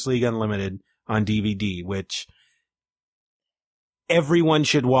Justice League Unlimited on DVD, which everyone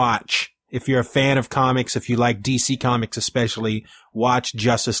should watch. If you're a fan of comics, if you like DC Comics especially, watch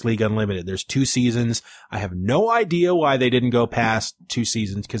Justice League Unlimited. There's 2 seasons. I have no idea why they didn't go past 2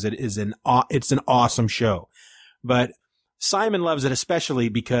 seasons because it's an awesome show. But Simon loves it especially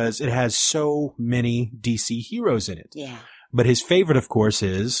because it has so many DC heroes in it. Yeah. But his favorite, of course,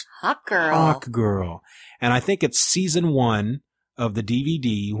 is Hawk Girl. Hawk Girl. And I think it's season 1 of the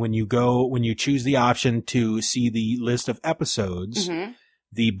DVD when you choose the option to see the list of episodes. Mm-hmm.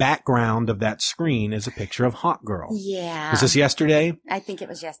 The background of that screen is a picture of Hawk Girl. Yeah. Was this yesterday? I think it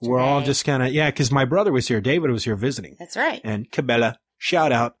was yesterday. We're all just kind of, because my brother was here. David was here visiting. That's right. And Cabela,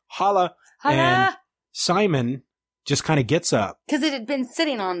 shout out, holla. Holla. And Simon just kind of gets up. Because it had been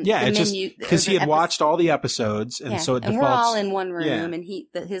sitting on Yeah, the it's menu. just because he had watched all the episodes, and so it and defaults. we're all in one room, Yeah.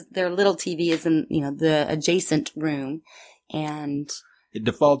 and their little TV is in the adjacent room, and It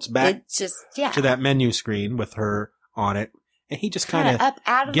defaults back it just to that menu screen with her on it, and he just kind of up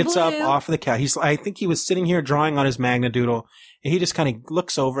out of gets the up blue. off of the couch. I think he was sitting here drawing on his Magnadoodle, and he just kind of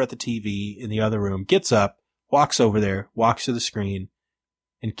looks over at the TV in the other room, gets up, walks over there, walks to the screen,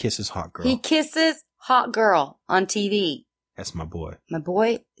 and kisses Hawk Girl. He kisses Hawk Girl on TV. That's my boy. My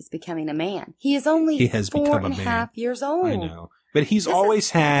boy is becoming a man. He is only He has become a 4.5 man. years old. I know, but he's This always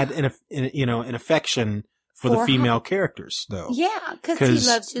is had an affection for the For female characters, though. Yeah, because he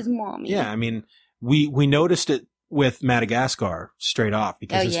loves his mommy. Yeah, I mean, we noticed it with Madagascar straight off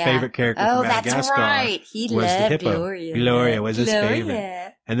because his favorite character from Madagascar that's right. He was the loved hippo. Gloria. Gloria was his Gloria.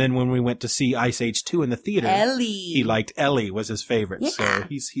 favorite. And then when we went to see Ice Age 2 in the theater, Ellie. he liked Ellie was his favorite. Yeah. So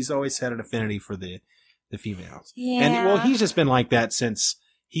he's always had an affinity for the females. Yeah. And he's just been like that since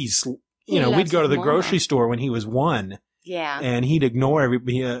He we'd loves go to his the mom. grocery store when he was 1. Yeah. And he'd ignore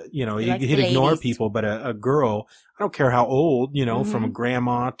everybody, He likes he'd the ignore ladies. people, but a girl, I don't care how old, from a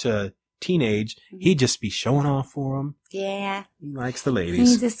grandma to teenage, he'd just be showing off for them. Yeah. He likes the ladies.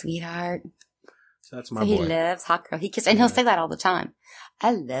 He's a sweetheart. So that's my So boy. he loves Hawk Girl. And he'll say that all the time.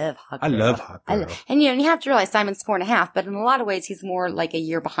 I love Hawk Girl. I love Hawk Girl. And you have to realize Simon's 4.5, but in a lot of ways he's more like a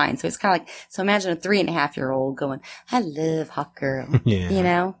year behind. So it's kind of like, so imagine a 3.5-year-old going, I love Hawk Girl.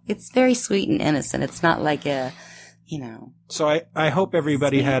 Yeah. It's very sweet and innocent. It's not like a, So I hope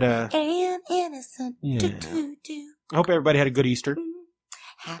everybody sweet had a and innocent. Yeah. Do, do, do. I hope everybody had a good Easter.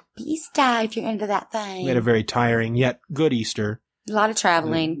 Happy Easter if you're into that thing. We had a very tiring yet good Easter. A lot of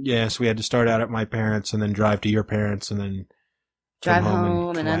traveling. Yes, we had to start out at my parents and then drive to your parents and then Drive come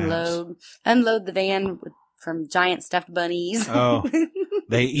home and unload the van from giant stuffed bunnies. Oh,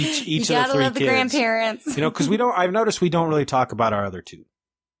 they each you of the gotta 3 love kids. the grandparents. Because I've noticed we don't really talk about our other 2.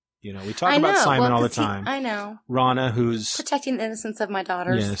 We talk about Simon all the time. I know. Rana, who's Protecting the innocence of my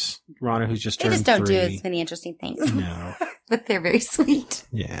daughters. yes, Rana, who's just They turned just don't 3. do as many interesting things. No, But they're very sweet.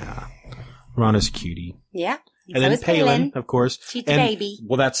 yeah, Rana's cutie, Yeah. and so then is Palin, of course. She's the And, baby.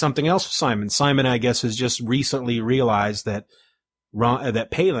 well, that's something else with Simon. Simon, I guess, has just recently realized that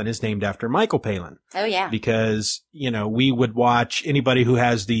that Palin is named after Michael Palin. Oh, yeah. Because, we would watch anybody who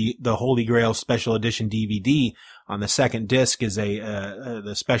has the Holy Grail special edition DVD on the second disc is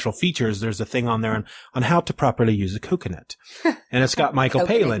the special features. There's a thing on there on how to properly use a coconut. And it's got Michael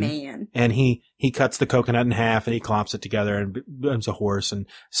Coconut Palin. Man. And he cuts the coconut in half and he clops it together and becomes a horse. And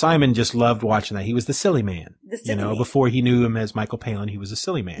Simon just loved watching that. He was the silly man. The silly man. Before he knew him as Michael Palin, he was a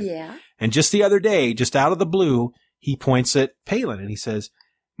silly man. Yeah. And just the other day, just out of the blue, he points at Palin and he says,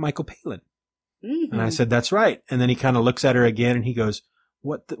 Michael Palin. Mm-hmm. And I said, that's right. And then he kind of looks at her again and he goes,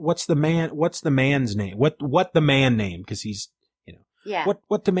 what's the man's name? What the man name? Cause he's, Yeah.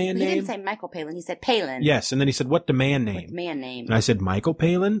 what the man He name? didn't say Michael Palin. He said Palin. Yes. And then he said, what the man What name? the man name. And I said, Michael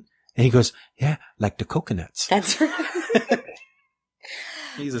Palin? And he goes, yeah, like the coconuts. That's right.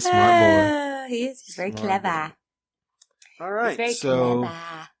 He's a smart boy. He is. He's very Smart clever. All right. He's very So,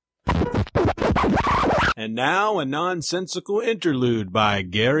 clever. And now a nonsensical interlude by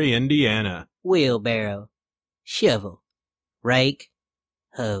Gary, Indiana. Wheelbarrow, shovel, rake,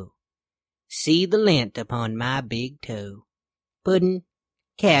 hoe. See the lint upon my big toe. Pudding,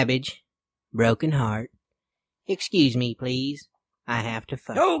 cabbage, broken heart. Excuse me, please. I have to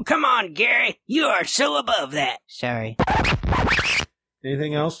fart. Oh, come on, Gary. You are so above that. Sorry.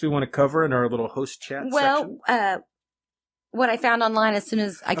 Anything else we want to cover in our little host chat section? What I found online as soon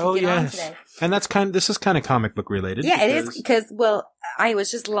as I could get on today. And this is kind of comic book related. Yeah, it is because, I was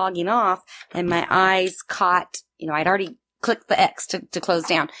just logging off and my eyes caught, I'd already clicked the X to close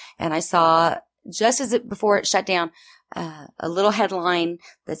down, and I saw just before it shut down, a little headline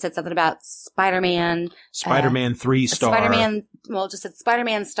that said something about Spider-Man. Spider-Man 3 star. Just said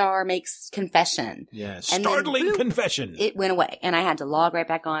Spider-Man star makes confession. Yeah, startling confession. It went away, and I had to log right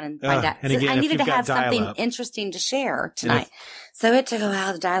back on and find out. And again, I needed to have something interesting to share tonight. So it took a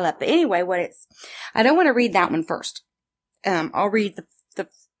while to dial up. But anyway, I don't want to read that one first. I'll read the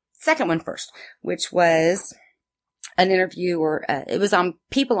second one first, which was an interview, or it was on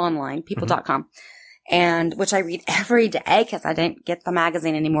People Online, people.com. And which I read every day because I didn't get the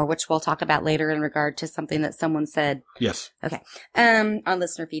magazine anymore, which we'll talk about later in regard to something that someone said. Yes. Okay. On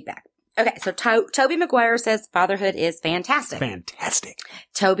listener feedback. Okay. So Tobey Maguire says fatherhood is fantastic. Fantastic.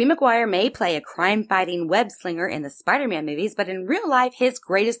 Tobey Maguire may play a crime-fighting web-slinger in the Spider-Man movies, but in real life, his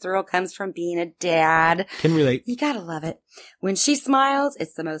greatest thrill comes from being a dad. Can relate. You gotta love it. When she smiles,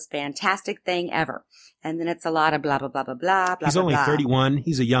 it's the most fantastic thing ever. And then it's a lot of blah, blah, blah, blah, blah, blah. He's only blah. 31.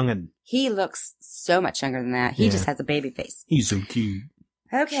 He's a youngin'. He looks so much younger than that. He just has a baby face. He's so cute.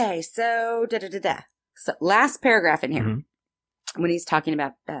 Okay, so So last paragraph in here, when he's talking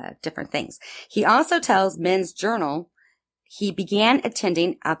about different things. He also tells Men's Journal he began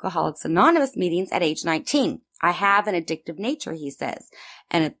attending Alcoholics Anonymous meetings at age 19. I have an addictive nature, he says,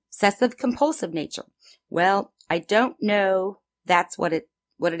 an obsessive compulsive nature. Well, I don't know that's what it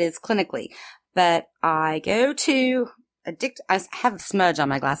is clinically. But I go to I have a smudge on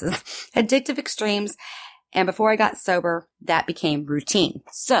my glasses, addictive extremes. And before I got sober, that became routine.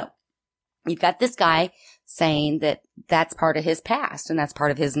 So you've got this guy saying that that's part of his past and that's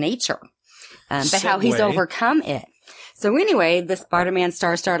part of his nature. But how he's overcome it. So anyway, the Spider-Man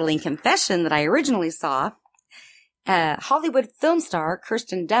star startling confession that I originally saw, Hollywood film star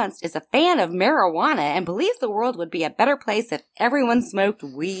Kirsten Dunst is a fan of marijuana and believes the world would be a better place if everyone smoked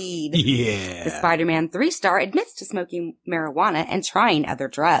weed. Yeah. The Spider-Man 3 star admits to smoking marijuana and trying other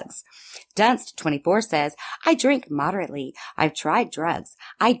drugs. Dunst, 24, says, I drink moderately. I've tried drugs.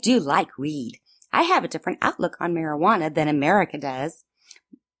 I do like weed. I have a different outlook on marijuana than America does.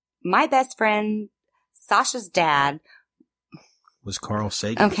 My best friend, Sasha's dad, was Carl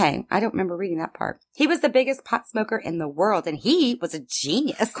Sagan. Okay, I don't remember reading that part. He was the biggest pot smoker in the world, and he was a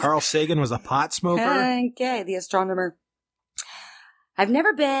genius. Carl Sagan was a pot smoker? Okay, the astronomer. I've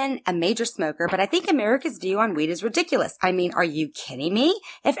never been a major smoker, but I think America's view on weed is ridiculous. I mean, are you kidding me?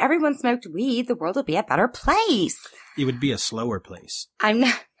 If everyone smoked weed, the world would be a better place. It would be a slower place. I'm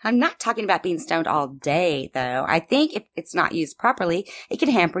not talking about being stoned all day, though. I think if it's not used properly, it can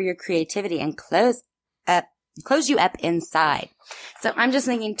hamper your creativity and close you up inside. So I'm just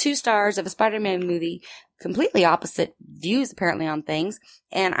thinking 2 stars of a Spider-Man movie, completely opposite views apparently on things.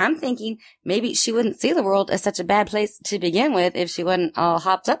 And I'm thinking maybe she wouldn't see the world as such a bad place to begin with if she wasn't all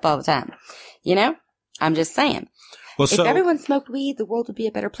hopped up all the time. I'm just saying. Well, if everyone smoked weed, the world would be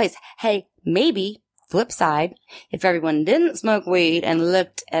a better place. Hey, maybe, flip side, if everyone didn't smoke weed and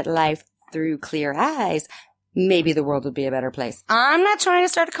looked at life through clear eyes, maybe the world would be a better place. I'm not trying to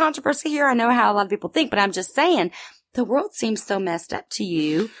start a controversy here. I know how a lot of people think, but I'm just saying the world seems so messed up to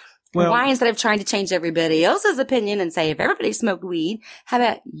you. Well, why, instead of trying to change everybody else's opinion and say, if everybody smoked weed, how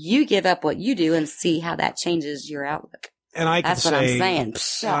about you give up what you do and see how that changes your outlook? And That's what I'm saying.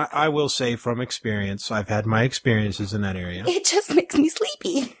 I will say from experience, I've had my experiences in that area. It just makes me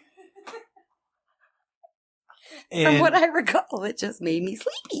sleepy. From what I recall, it just made me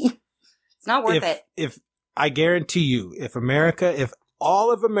sleepy. It's not worth it. If I guarantee you, if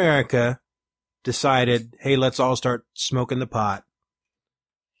all of America decided, hey, let's all start smoking the pot,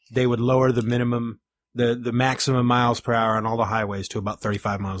 they would lower the maximum miles per hour on all the highways to about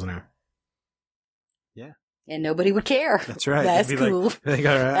 35 miles an hour. Yeah. And nobody would care. That's right. That's cool. All right.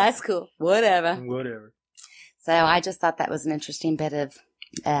 That's cool. Whatever. So I just thought that was an interesting bit of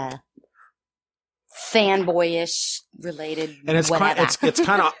fanboyish related. And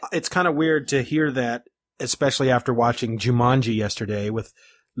it's kind of weird to hear that, especially after watching Jumanji yesterday with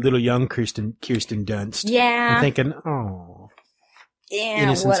little young Kirsten Dunst. Yeah. And thinking, oh. Yeah,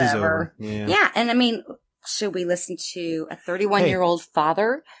 innocence whatever. is over. Yeah, and I mean, should we listen to a 31-year-old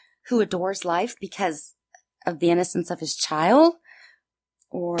father who adores life because of the innocence of his child,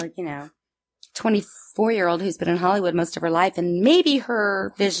 or, 24-year-old who's been in Hollywood most of her life, and maybe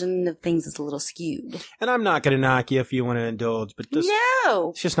her vision of things is a little skewed. And I'm not going to knock you if you want to indulge, but No!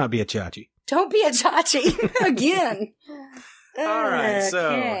 let's just not be a chachi. Don't be a chachi again. All right, so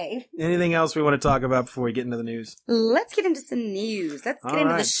Okay. anything else we want to talk about before we get into the news? Let's get into some news. Let's get All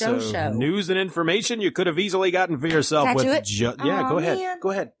into right, the show. News and information you could have easily gotten for yourself Can I with. do it? Yeah, Aw, go ahead. man.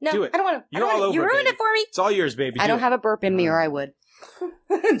 Go ahead. No, do it. I don't want to. You're all over You it, ruined baby. it for me. It's all yours, baby. I Do don't it. have a burp in me, or I would.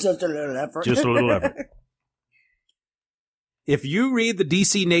 Just a little effort. Just a little effort. If you read the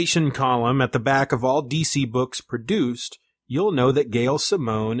DC Nation column at the back of all DC books produced, you'll know that Gail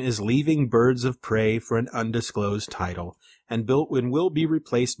Simone is leaving Birds of Prey for an undisclosed title and will be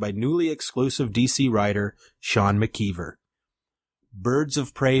replaced by newly exclusive DC writer Sean McKeever. Birds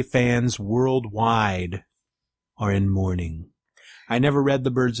of Prey fans worldwide are in mourning. I never read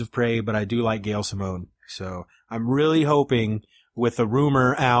the Birds of Prey, but I do like Gail Simone. So I'm really hoping, with a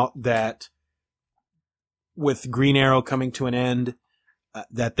rumor out that with Green Arrow coming to an end,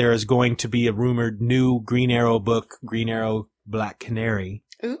 that there is going to be a rumored new Green Arrow book, Green Arrow Black Canary,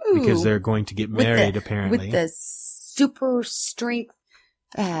 Ooh. because they're going to get married, apparently. With the super strength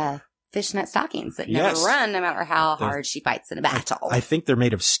fishnet stockings that never Yes. run, no matter how hard she fights in a battle. I think they're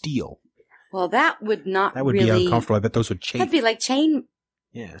made of steel. Well, that would not That would really... be uncomfortable. I bet those would chafe. That'd be like chain...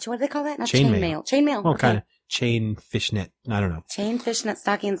 Yeah. What do they call that? Not Chainmail. Chainmail. Well, okay. kind of chain fishnet. I don't know. Chain fishnet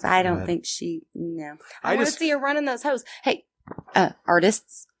stockings. I don't But- think she... No. I I want to just- see her running those hose. Hey,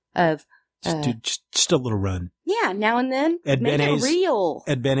 artists of... Just a little run. yeah, now and then. Ed make Benes. it real.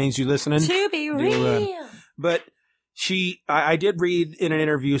 Ed Benes, you listening? To be Do a run. real. But I did read in an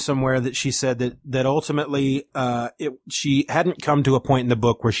interview somewhere that she said that ultimately, she hadn't come to a point in the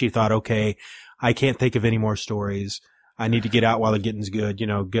book where she thought, okay, I can't think of any more stories. I need to get out while the getting's good,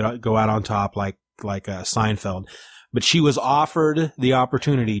 go out on top like Seinfeld. But she was offered the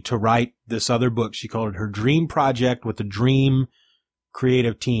opportunity to write this other book. She called it her dream project with the dream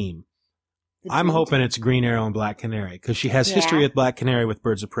creative team. I'm hoping it's Green Arrow and Black Canary, because she has history with Black Canary with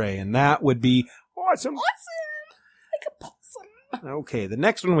Birds of Prey, and that would be awesome. Like a possum. Okay, the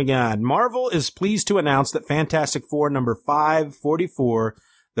next one we got. Marvel is pleased to announce that Fantastic Four number 544,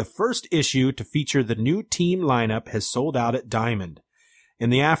 the first issue to feature the new team lineup, has sold out at Diamond.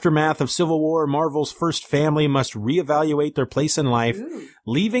 In the aftermath of Civil War, Marvel's first family must reevaluate their place in life,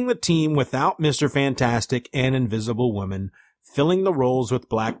 leaving the team without Mr. Fantastic and Invisible Woman, filling the roles with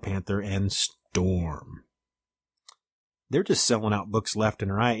Black Panther and Storm. They're just selling out books left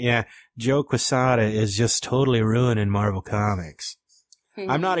and right. Yeah, Joe Quesada is just totally ruining Marvel Comics.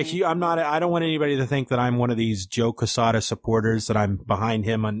 I don't want anybody to think that I'm one of these Joe Quesada supporters, that I'm behind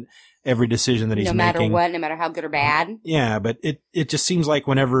him on every decision that he's No making. matter what, no matter how good or bad. Yeah, but it just seems like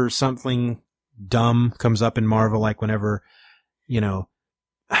whenever something dumb comes up in Marvel, like whenever,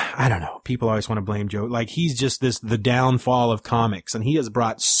 I don't know, people always want to blame Joe. Like, he's just the downfall of comics, and he has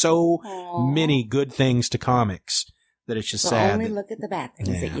brought so Aw. many good things to comics that it's just So sad. only that- look at the bad things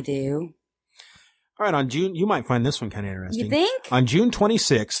Yeah. that you do. All right, on June, you might find this one kind of interesting. You think? On June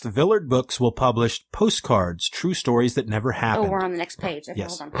 26th, Villard Books will publish Postcards, True Stories That Never Oh, Happened. we're on the next page. Okay,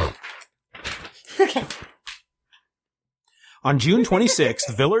 Yes. hold on. Okay. On June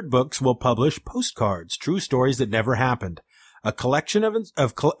 26th, Villard Books will publish Postcards, True Stories That Never Happened, a collection of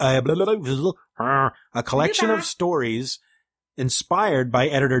stories inspired by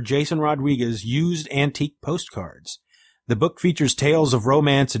editor Jason Rodriguez's used antique postcards. The book features tales of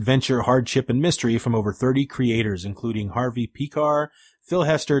romance, adventure, hardship, and mystery from over 30 creators, including Harvey Pekar, Phil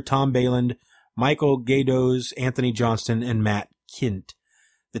Hester, Tom Bayland, Michael Gaydos, Anthony Johnston, and Matt Kint.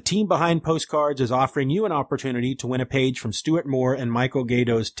 The team behind Postcards is offering you an opportunity to win a page from Stuart Moore and Michael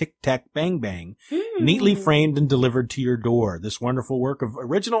Gaydos' Tic Tac Bang Bang, neatly framed and delivered to your door. This wonderful work of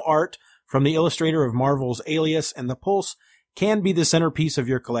original art from the illustrator of Marvel's Alias and The Pulse can be the centerpiece of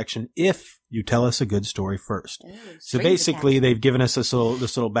your collection if you tell us a good story first. Ooh, So strings basically, attached. they've given us this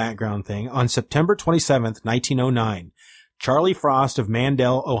little background thing. On September 27th, 1909, Charlie Frost of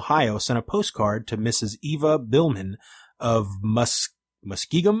Mandel, Ohio, sent a postcard to Mrs. Eva Billman of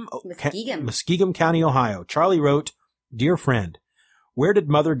Muskegum County, Ohio. Charlie wrote, "Dear friend, where did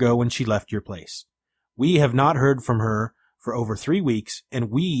Mother go when she left your place? We have not heard from her for over 3 weeks, and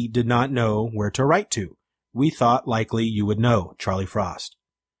we did not know where to write to. We thought likely you would know, Charlie Frost.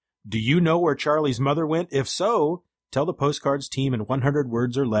 Do you know where Charlie's mother went? If so, tell the Postcards team in 100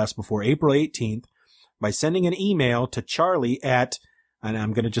 words or less before April 18th by sending an email to Charlie at," and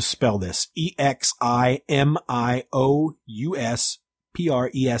I'm going to just spell this,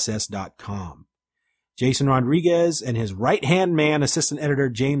 EXIMIOUSPRESS.com. Jason Rodriguez and his right-hand man, assistant editor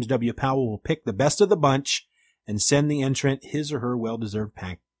James W. Powell, will pick the best of the bunch and send the entrant his or her well-deserved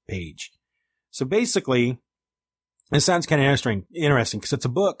page. So basically, it sounds kind of interesting because it's a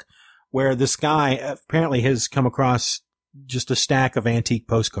book where this guy apparently has come across just a stack of antique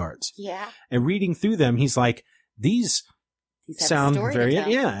postcards. Yeah. And reading through them, he's like, these sound very,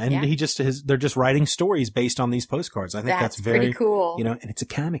 and they're just writing stories based on these postcards. I think that's very pretty cool. You know, and it's a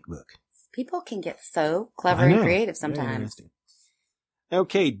comic book. People can get so clever and creative sometimes.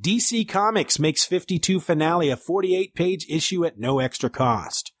 Okay, DC Comics makes 52 finale a 48-page issue at no extra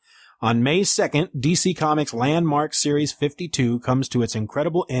cost. On May 2nd, DC Comics' landmark series 52 comes to its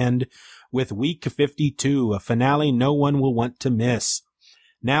incredible end with Week 52, a finale no one will want to miss.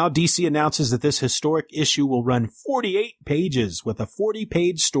 Now DC announces that this historic issue will run 48 pages with a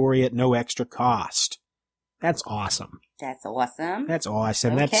 40-page story at no extra cost. That's awesome. That's awesome. That's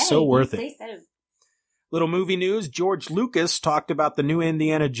awesome. Okay, That's so worth it. So. Little movie news. George Lucas talked about the new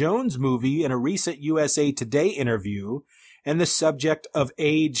Indiana Jones movie in a recent USA Today interview, and the subject of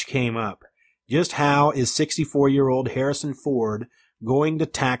age came up. Just how is 64-year-old Harrison Ford going to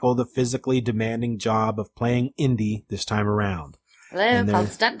tackle the physically demanding job of playing Indy this time around? Hello, called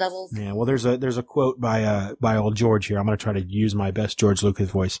stunt doubles. Yeah, well, there's a quote by old George here. I'm going to try to use my best George Lucas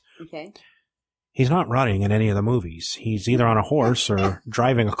voice. Okay. He's not running in any of the movies. He's either on a horse or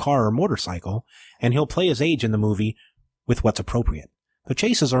driving a car or motorcycle, and he'll play his age in the movie with what's appropriate. The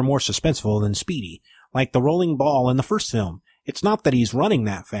chases are more suspenseful than speedy, like the rolling ball in the first film. It's not that he's running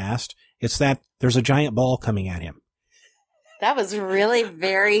that fast, it's that there's a giant ball coming at him. That was really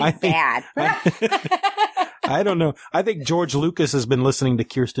very bad. I don't know. I think George Lucas has been listening to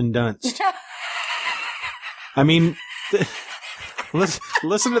Kirsten Dunst. I mean,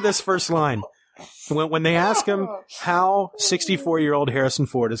 listen to this first line. When they ask him how 64-year-old Harrison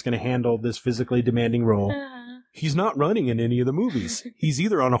Ford is going to handle this physically demanding role, he's not running in any of the movies. He's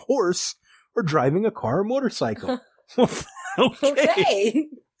either on a horse or driving a car or motorcycle. Okay.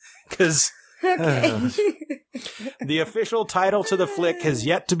 Because the official title to the flick has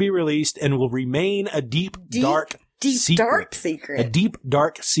yet to be released and will remain a deep, dark secret. A deep,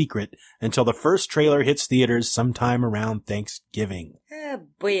 dark secret until the first trailer hits theaters sometime around Thanksgiving. Oh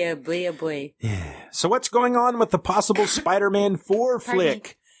boy, oh boy, oh boy. Yeah. So what's going on with the possible Spider-Man 4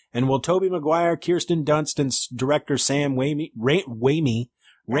 flick? And will Tobey Maguire, Kirsten Dunst, and director Sam Raimi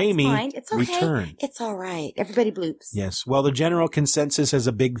It's okay. return? It's all right. Everybody bloops. Yes. Well, the general consensus is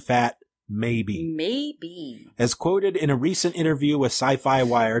a big fat maybe. Maybe. As quoted in a recent interview with Sci-Fi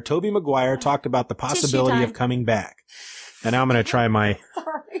Wire, Tobey Maguire talked about the possibility of coming back. And now I'm going to try my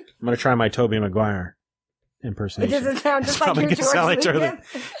Tobey Maguire impersonation. It doesn't sound just like your George Lucas.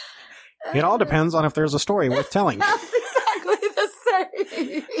 It all depends on if there's a story worth telling. That's exactly the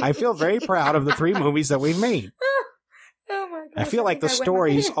same. I feel very proud of the 3 movies that we've made. Oh my God. I feel like the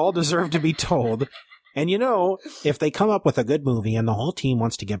stories all deserve to be told. And you know, if they come up with a good movie and the whole team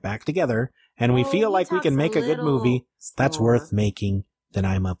wants to get back together and we feel like we can make a good movie that's worth making, then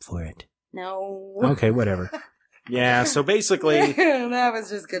I'm up for it. No. Okay, whatever. Yeah, so basically... that was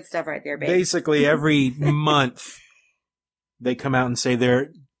just good stuff right there, babe. Basically, every month, they come out and say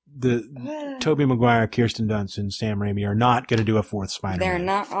the Tobey Maguire, Kirsten Dunst, and Sam Raimi are not going to do a 4th Spider-Man. They're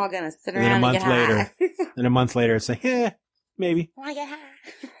not all going to sit around and get high. And a month later, it's like, maybe. Want to get high?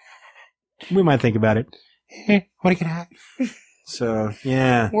 We might think about it. Want to get high? So,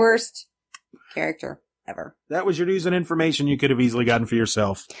 yeah. Worst character ever. That was your news and information you could have easily gotten for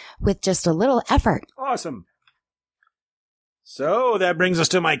yourself. With just a little effort. Awesome. So, that brings us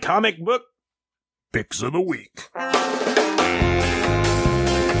to my comic book picks of the week.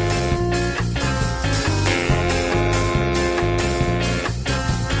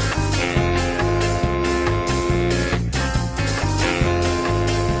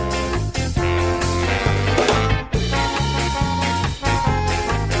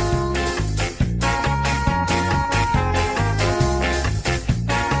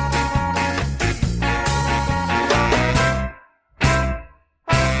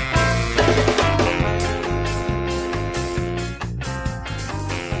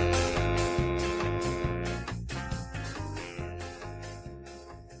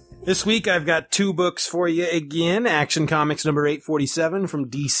 This week I've got 2 books for you again. Action Comics number 847 from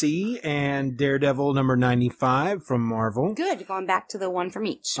DC and Daredevil number 95 from Marvel. Good. You're going back to the one from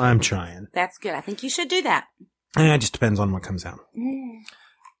each. I'm trying. That's good. I think you should do that. It just depends on what comes out.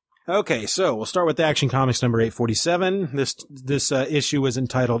 Okay, so we'll start with Action Comics number 847. This issue is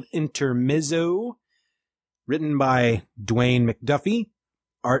entitled Intermezzo, written by Dwayne McDuffie,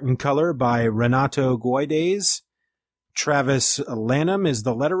 art and color by Renato Guedes. Travis Lanham is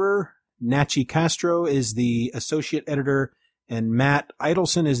the letterer, Nachi Castro is the associate editor, and Matt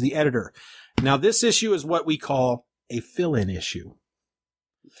Idelson is the editor. Now, this issue is what we call a fill-in issue.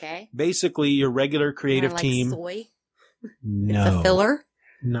 Okay. Basically, your regular creative Kinda like team. soy. No. It's a filler.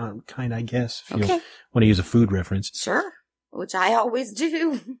 Not kind, I guess, if you Okay. want to use a food reference. Sure. Which I always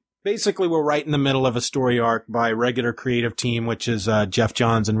do. Basically, we're right in the middle of a story arc by regular creative team, which is Jeff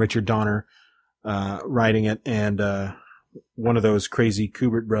Johns and Richard Donner writing it, and one of those crazy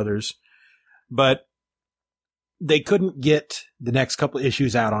Kubert brothers. But they couldn't get the next couple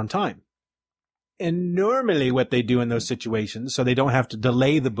issues out on time. And normally what they do in those situations, so they don't have to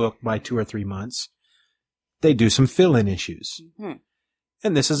delay the book by 2 or 3 months, they do some fill-in issues. Mm-hmm.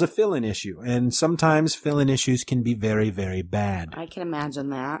 And this is a fill-in issue. And sometimes fill-in issues can be very, very bad. I can imagine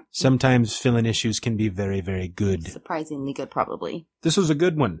that. Sometimes fill-in issues can be very, very good. Surprisingly good, probably. This was a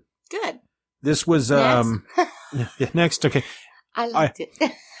good one. Good. This was, Next. yeah, next, okay. I liked it.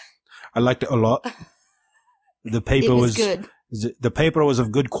 I liked it a lot. The paper It was good. The paper was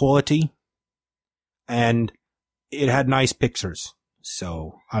of good quality, and it had nice pictures,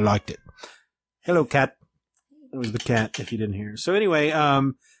 so I liked it. Hello, cat. It was the cat, if you didn't hear. So anyway,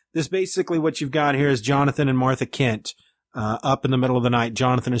 this basically what you've got here is Jonathan and Martha Kent. Up in the middle of the night,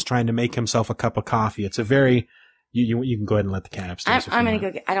 Jonathan is trying to make himself a cup of coffee. It's a very you can go ahead and let the cat upstairs. I'm going to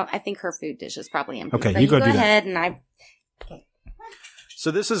go get, I think her food dish is probably empty. Okay, so you go do that. ahead and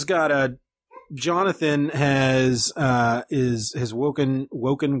So this has got Jonathan has woken,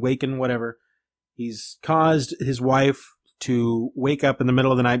 whatever. He's caused his wife to wake up in the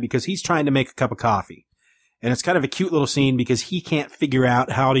middle of the night because he's trying to make a cup of coffee. And it's kind of a cute little scene because he can't figure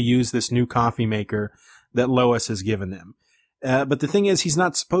out how to use this new coffee maker that Lois has given them. But the thing is, he's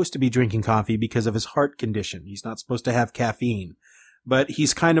not supposed to be drinking coffee because of his heart condition. He's not supposed to have caffeine. But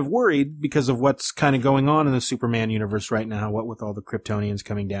he's kind of worried because of what's kind of going on in the Superman universe right now, what with all the Kryptonians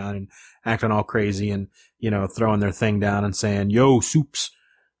coming down and acting all crazy and, throwing their thing down and saying, yo, soups,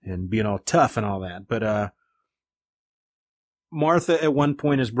 and being all tough and all that. But, Martha at one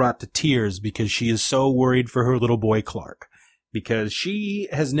point is brought to tears because she is so worried for her little boy Clark, because she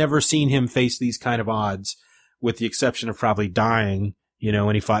has never seen him face these kind of odds, with the exception of probably dying,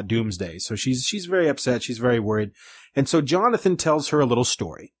 when he fought Doomsday. So she's very upset. She's very worried. And so Jonathan tells her a little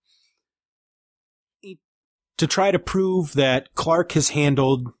story to try to prove that Clark has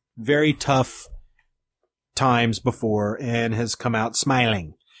handled very tough times before and has come out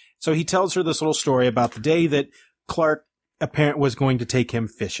smiling. So he tells her this little story about the day that Clark apparently was going to take him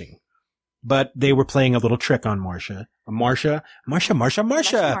fishing, but they were playing a little trick on Marsha. Marsha.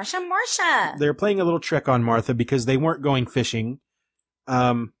 They were playing a little trick on Martha because they weren't going fishing.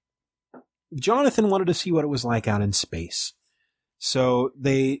 Jonathan wanted to see what it was like out in space. So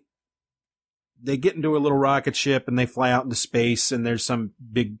they get into a little rocket ship and they fly out into space, and there's some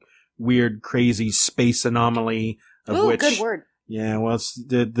big, weird, crazy space anomaly of Ooh, which... good word. Yeah, well, it's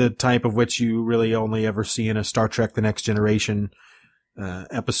the type of which you really only ever see in a Star Trek The Next Generation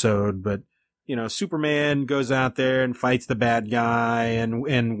episode. But, Superman goes out there and fights the bad guy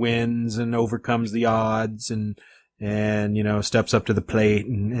and wins and overcomes the odds and steps up to the plate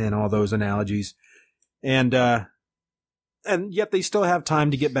and all those analogies. And yet they still have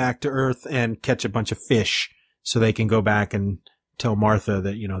time to get back to Earth and catch a bunch of fish so they can go back and tell Martha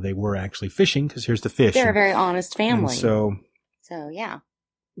that, they were actually fishing, because here's the fish. They're a very honest family. So yeah.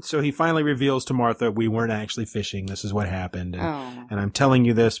 So he finally reveals to Martha, we weren't actually fishing. This is what happened. And I'm telling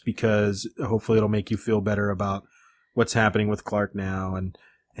you this because hopefully it'll make you feel better about what's happening with Clark now. And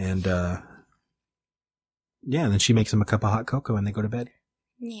then she makes him a cup of hot cocoa and they go to bed.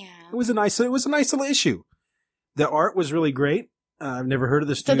 Yeah. It was a nice little issue. The art was really great. I've never heard of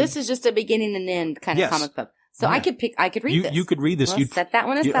this. So this is just a beginning and end kind of comic book. So Yeah. I could read this. You could read this. We'll set that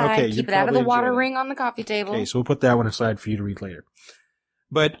one aside. okay, keep you'd it out of the probably water enjoy it. ring on the coffee table. Okay, so we'll put that one aside for you to read later.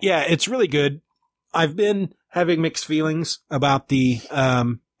 But yeah, it's really good. I've been having mixed feelings about the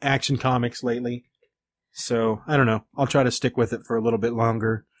Action Comics lately. So I don't know. I'll try to stick with it for a little bit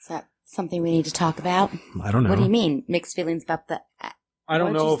longer. Is that something we need to talk about? I don't know. What do you mean? Mixed feelings about the I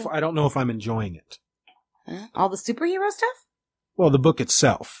don't What'd know you if say? I don't know if I'm enjoying it. all the superhero stuff? Well, the book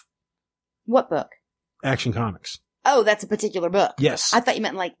itself, What book? Action Comics. Oh, that's a particular book. Yes. I thought you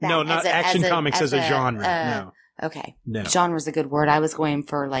meant like that. No, not Action Comics as a genre. No. Okay. No. Genre's a good word. I was going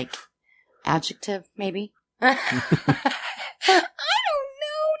for like adjective, maybe. I don't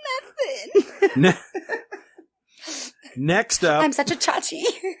know nothing. Next up, I'm such a chachi.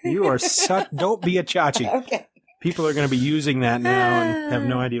 you are such. Don't be a chachi. Okay. People are going to be using that now and have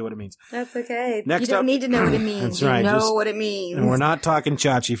no idea what it means. That's okay. Next you don't up- need to know what it means. That's you right, know just- what it means. And we're not talking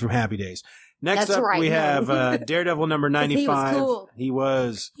Chachi from Happy Days. Next That's up, right, we no. have Daredevil number 95. cool. He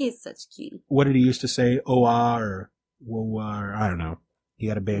was, He's such a cutie. what did he used to say? OR or WOR? I don't know. He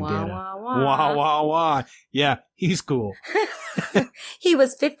had a bandana. Wah, wah, wah. Wah, wah, wah. Yeah, he's cool, He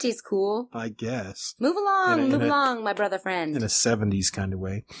was 50s cool. I guess. Move along, In a- move along, my brother friend. In a 70s kind of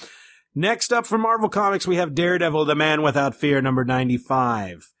way. Next up from Marvel Comics, we have Daredevil, The Man Without Fear, number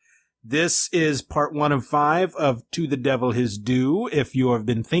 95. This is part 1 of 5 of To the Devil His Due. If you have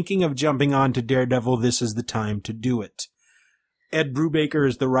been thinking of jumping on to Daredevil, this is the time to do it. Ed Brubaker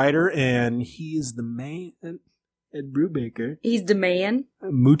is the writer, and he is the man. Ed Brubaker. He's the man.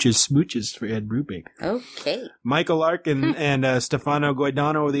 Smooches for Ed Brubaker. Okay. Michael Larkin and Stefano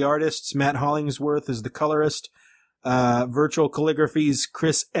Guidano are the artists. Matt Hollingsworth is the colorist. Virtual Calligraphy's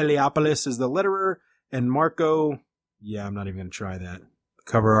Chris Eliopoulos is the letterer. And Marco, I'm not even going to try that.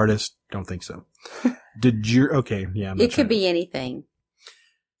 Cover artist, don't think so. Okay, yeah. I'm not It could be anything.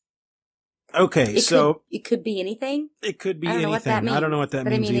 Okay, It could be anything. it could be I don't know anything. what that means. I don't know what that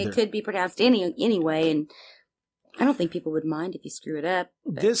but means I mean, either. it could be pronounced any way, and I don't think people would mind if you screw it up.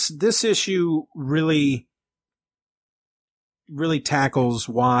 But This issue really tackles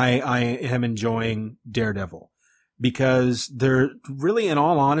why I am enjoying Daredevil. Because there really, in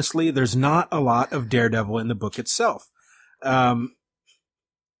all honesty, there's not a lot of Daredevil in the book itself.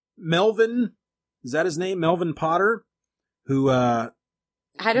 Melvin, is that his name? Melvin Potter, who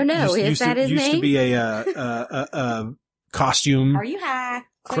I don't know. Is that his used name? to be a costume Are you high?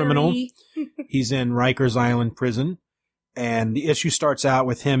 criminal. Clary? He's in Rikers Island prison. And the issue starts out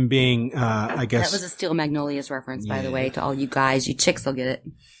with him being, I guess. That was a Steel Magnolias reference, by the Yeah. way, to all you guys. You chicks will get it.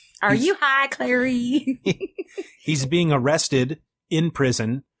 Are you high, Clary? He's being arrested in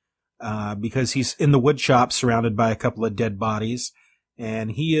prison, because he's in the wood shop surrounded by a couple of dead bodies.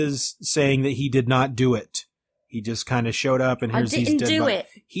 And he is saying that he did not do it. He just kind of showed up and I here's these didn't dead do bodies.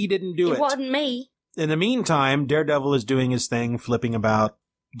 it. He didn't do It it. wasn't me. In the meantime, Daredevil is doing his thing, flipping about,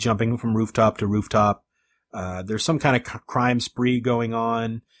 jumping from rooftop to rooftop. There's some kind of crime spree going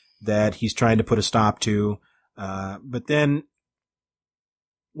on that he's trying to put a stop to. But then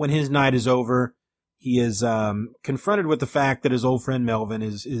when his night is over, he is confronted with the fact that his old friend Melvin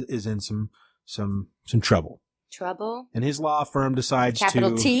is in some trouble. Trouble? And his law firm decides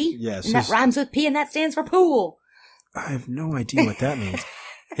Capital to... T? Yes. And that rhymes with P and that stands for pool. I have no idea what that means.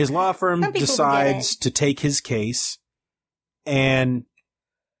 His law firm Some people decides get to take his case, and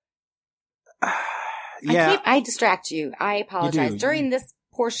I distract you. I apologize. do. During this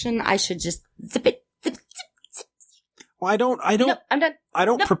portion, I should just zip it. Zip, zip. Well, I don't, No, I'm done.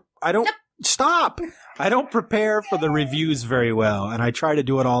 stop. I don't prepare for the reviews very well, and I try to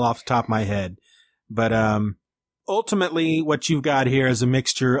do it all off the top of my head. But, ultimately what you've got here is a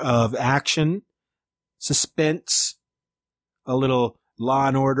mixture of action, suspense, a little Law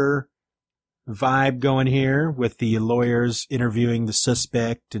and Order vibe going here with the lawyers interviewing the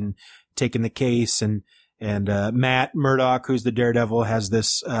suspect and taking the case, and Matt Murdock, who's the Daredevil, has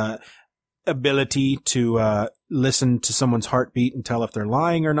this ability to listen to someone's heartbeat and tell if they're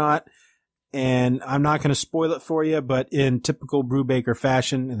lying or not. And I'm not going to spoil it for you, but in typical Brubaker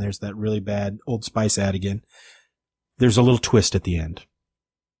fashion, and there's that really bad Old Spice ad again, there's a little twist at the end.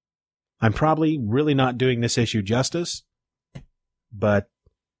 I'm probably really not doing this issue justice, but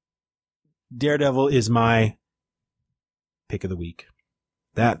Daredevil is my pick of the week.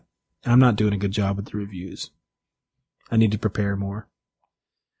 That I'm not doing a good job with the reviews. I need to prepare more.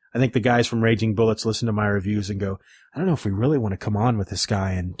 I think the guys from Raging Bullets listen to my reviews and go, I don't know if we really want to come on with this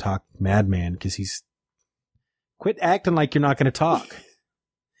guy and talk Madman, because he's... Quit acting like you're not going to talk.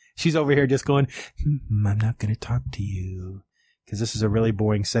 She's over here just going, I'm not going to talk to you. Because this is a really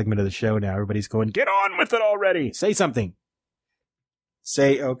boring segment of the show now. Everybody's going, get on with it already. Say something.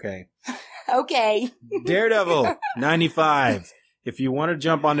 Say, okay. Okay. Daredevil, 95. If you want to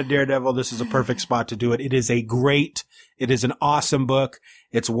jump onto Daredevil, this is a perfect spot to do it. It is an awesome book.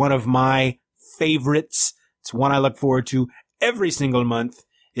 It's one of my favorites. It's one I look forward to every single month.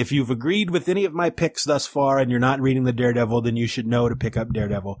 If you've agreed with any of my picks thus far and you're not reading the Daredevil, then you should know to pick up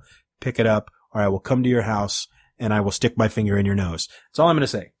Daredevil. Pick it up, or I will come to your house and I will stick my finger in your nose. That's all I'm going to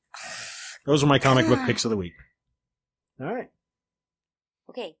say. Those are my comic book picks of the week. All right.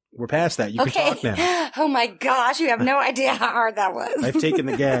 Okay. We're past that. You can talk now. Oh my gosh, you have no idea how hard that was. I've taken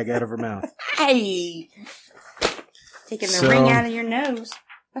the gag out of her mouth. Hey. Taking the So- ring out of your nose.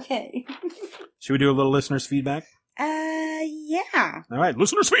 Okay. Should we do a little listener's feedback? Yeah. All right,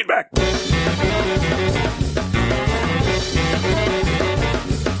 listener's feedback.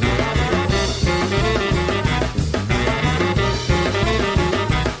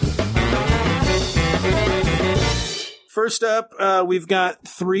 First up, we've got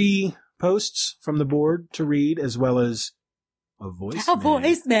 3 posts from the board to read, as well as A voicemail. A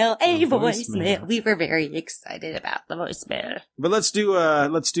voicemail. A A voicemail. voicemail. We were very excited about the voicemail. But let's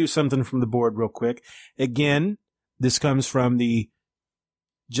do something from the board real quick. Again, this comes from the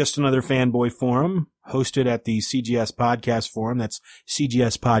Just Another Fanboy forum, hosted at the CGS Podcast Forum. That's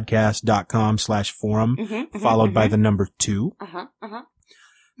cgspodcast.com/forum, followed by the number 2.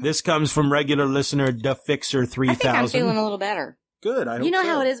 This comes from regular listener DaFixer 3000. I think I'm feeling a little better. Good. I hope You know so.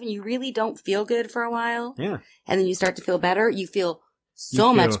 how it is when you really don't feel good for a while? Yeah. And then you start to feel better? You feel You so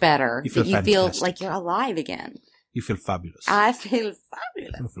feel- much better you feel that you feel fantastic. like you're alive again. You feel fabulous. I feel You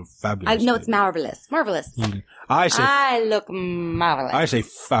fabulous. feel fabulous. No, it's baby. marvelous. Marvelous. I look marvelous. I say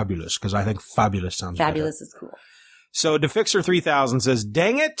fabulous because I think fabulous sounds Fabulous is cool. better. So DaFixer 3000 says,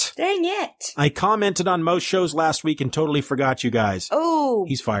 "Dang it! Dang it. I commented on most shows last week and totally forgot you guys." Oh,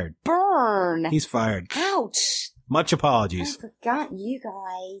 He's fired. burn. He's fired. Ouch. Much I apologies. forgot you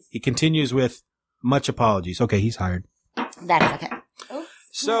guys. He continues with, "Much apologies." Okay, he's hired. That's okay. Oops.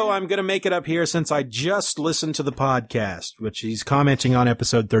 So I'm going to make it up here since I just listened to the podcast, which he's commenting on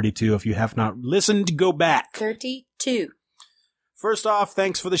episode 32. If you have not listened, go back. 32. First off,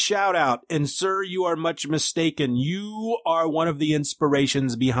 thanks for the shout out. And sir, you are much mistaken. You are one of the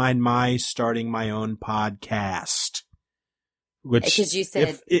inspirations behind my starting my own podcast. Which, Because you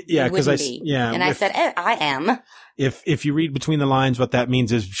said yeah, you because wouldn't be. And I said, I am. if you read between the lines, what that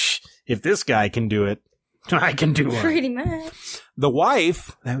means is, if this guy can do it, I can do it. Pretty much. The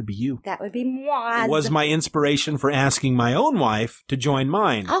wife, that would be you, That would be moi. was my inspiration for asking my own wife to join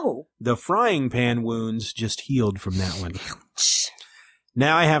mine. Oh. The frying pan wounds just healed from that one.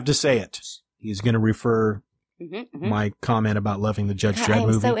 Now I have to say it. He's going to refer my comment about loving the Judge I Dredd am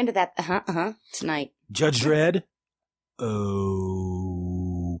movie. so into that. Tonight. Judge Dredd?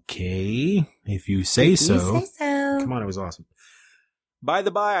 Okay. If you say so. You say so. Come on, it was awesome. By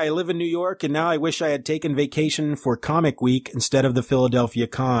the by, I live in New York, and now I wish I had taken vacation for Comic Week instead of the Philadelphia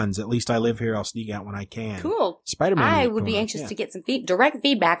cons. At least I live here. I'll sneak out when I can. Cool. Spider-Man. I week would be going on. anxious Yeah. to get some direct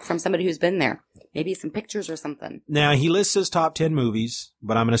feedback from somebody who's been there. Maybe some pictures or something. Now, he lists his top 10 movies,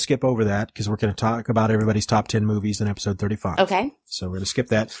 but I'm going to skip over that because we're going to talk about everybody's top 10 movies in episode 35. Okay. So we're going to skip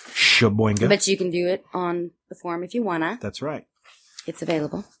that. Shaboinga. But you can do it on the forum if you wanna. That's right. It's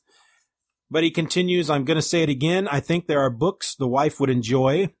available. But he continues, I'm going to say it again. I think there are books the wife would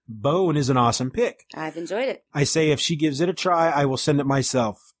enjoy. Bone is an awesome pick. I've enjoyed it. I say if she gives it a try, I will send it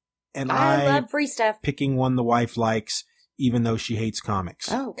myself. And I love free stuff. picking one the wife likes, even though she hates comics.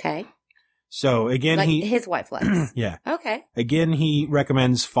 Oh, okay. So again, Like he, his wife likes. yeah. Okay. Again, he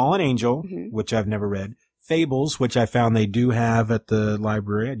recommends Fallen Angel, Mhm. which I've never read. Fables, which I found they do have at the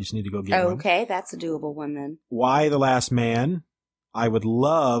library. I just need to go get one. Okay, that's a doable one then. Why the Last Man? I would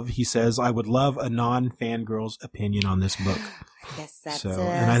love, he says, I would love a non-fangirl's opinion on this book. Yes, that's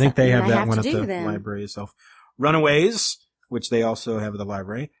And I think they have something I that one to at do the then. library itself. Runaways, which they also have at the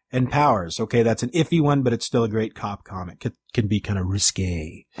library. And Powers. Okay, that's an iffy one, but it's still a great cop comic. It can be kind of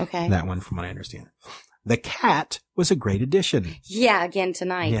risque, Okay. that one, from what I understand. The Cat was a great addition. Yeah, again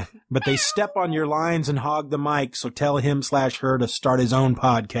tonight. Yeah, but they step on your lines and hog the mic, so tell him/her to start his own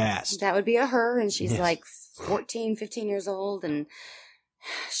podcast. That would be a her, and she's Yes. like 14, 15 years old, and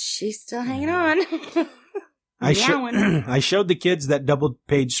she's still hanging on. Meowing. I showed the kids that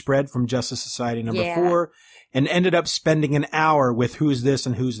double-page spread from Justice Society number Yeah. 4 and ended up spending an hour with who's this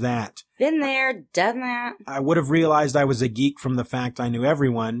and who's that. Been there, done that. I would have realized I was a geek from the fact I knew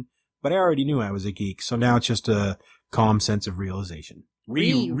everyone, but I already knew I was a geek, so now it's just a calm sense of realization.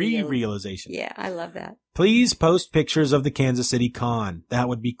 Realization. Yeah, I love that. Please post pictures of the Kansas City con. That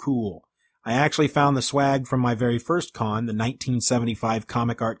would be cool. I actually found the swag from my very first con, the 1975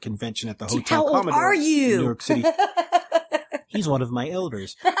 Comic Art Convention at the Hotel How old Commodore are in you? New York City. He's one of my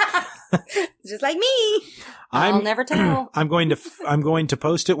elders. Just like me. I'll never tell. I'm going to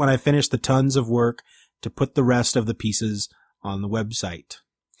post it when I finish the tons of work to put the rest of the pieces on the website.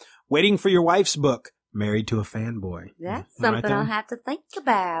 Waiting for your wife's book, Married to a Fanboy. That's Right something there. I'll have to think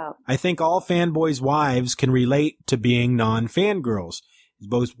about. I think all fanboys' wives can relate to being non-fangirls.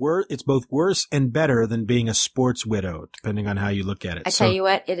 It's both worse and better than being a sports widow, depending on how you look at it. I tell you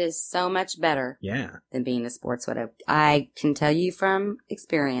what, it is so much better Yeah. than being a sports widow. I can tell you from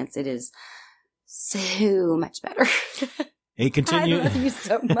experience, it is so much better. Hey, continue. I love you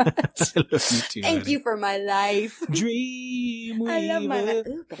so much. I love you too. Thank honey. you for my life. Dream I love my Weaver. life.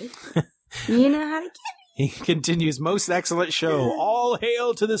 Ooh, baby. You know how to get He continues, most excellent show. All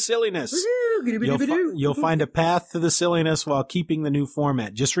hail to the silliness. You'll find a path to the silliness while keeping the new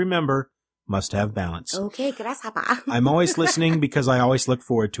format. Just remember, must have balance. Okay, grasshopper. I'm always listening because I always look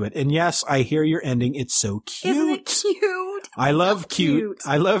forward to it. And yes, I hear your ending. It's so cute. Isn't it cute? I love cute.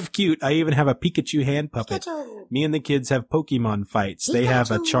 I love cute. I even have a Pikachu hand puppet. Pikachu. Me and the kids have Pokemon fights. They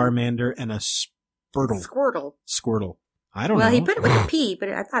have a Charmander and a Squirtle. I don't know. Well, he put it with a P, but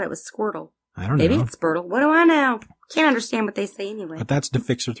I thought it was Squirtle. I don't Maybe know. it's Squirtle. What do I know? Can't understand what they say anyway. But that's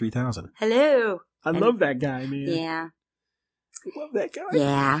DeFixer 3000. Hello. I love that guy, man. Yeah. I love that guy.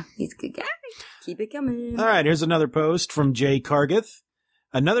 Yeah. He's a good guy. Keep it coming. All right, here's another post from Jay Cargith.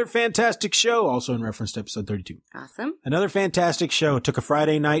 Another fantastic show, also in reference to episode 32. Awesome. Another fantastic show. Took a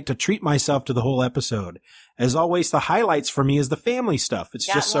Friday night to treat myself to the whole episode. As always, the highlights for me is the family stuff. It's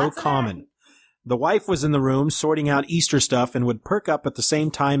Got just so lots of common. that. The wife was in the room sorting out Easter stuff and would perk up at the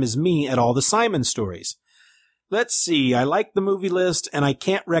same time as me at all the Simon stories. Let's see. I like the movie list, and I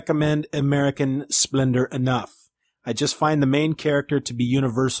can't recommend American Splendor enough. I just find the main character to be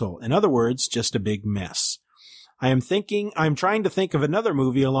universal. In other words, just a big mess. I'm trying to think of another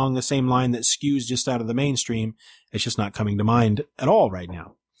movie along the same line that skews just out of the mainstream. It's just not coming to mind at all right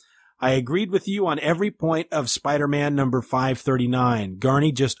now. I agreed with you on every point of Spider-Man number 539.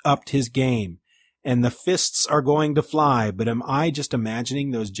 Garney just upped his game. And the fists are going to fly, but am I just imagining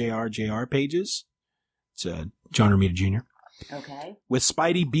those JR pages? It's John Romita Jr. Okay. With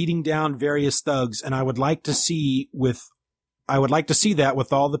Spidey beating down various thugs, and I would like to see that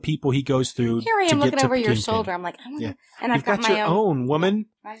with all the people he goes through. Here I to am get looking to over your Kingpin. shoulder. I'm like, I want to, Yeah. and I've You've got my your own, woman.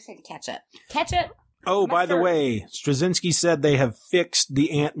 I just need to catch it. Catch it. Oh, I'm by not the sure. way, Straczynski said they have fixed the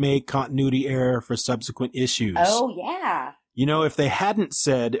Aunt May continuity error for subsequent issues. Oh, yeah. You know, if they hadn't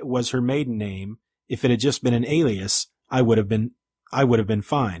said it was her maiden name, if it had just been an alias, I would have been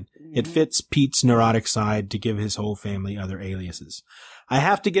fine. It fits Pete's neurotic side to give his whole family other aliases. I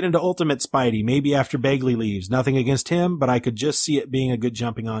have to get into Ultimate Spidey, maybe after Bagley leaves. Nothing against him, but I could just see it being a good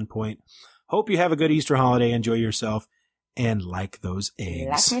jumping on point. Hope you have a good Easter holiday, enjoy yourself, and like those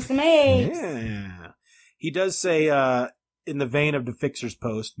eggs. Like me some eggs. Yeah. He does say, in the vein of the Fixer's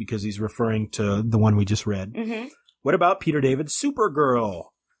post, because he's referring to the one we just read, Mm-hmm. what about Peter David's Supergirl?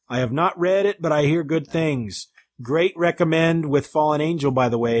 I have not read it, but I hear good things. Great recommend with Fallen Angel, by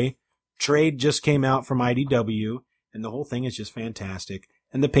the way. Trade just came out from IDW, and the whole thing is just fantastic.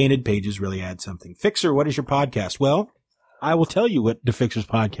 And the painted pages really add something. Fixer, what is your podcast? Well, I will tell you what the Fixer's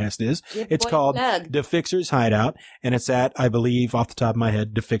podcast is. It's called The Fixer's Hideout, and it's at, I believe, off the top of my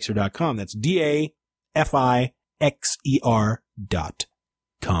head, thefixer.com. That's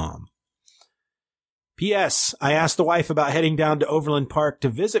DAFIXER.com. P.S. I asked the wife about heading down to Overland Park to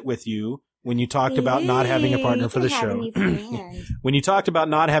visit with you when you talked about not having a partner for the show. When you talked about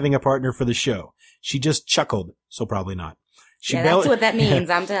not having a partner for the show. She just chuckled, so probably not. That's what that means,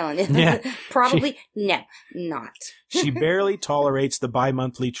 I'm telling you. Yeah. Probably, no, not. She barely tolerates the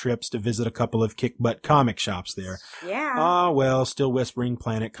bi-monthly trips to visit a couple of kick-butt comic shops there. Yeah. Ah, well, still whispering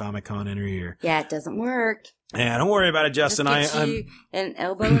Planet Comic-Con in her ear. Yeah, it doesn't work. Yeah, don't worry about it, Justin. Just get you an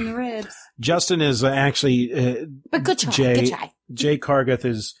elbow in the ribs. Justin is actually, But good try, Jay, good try. Jay Cargith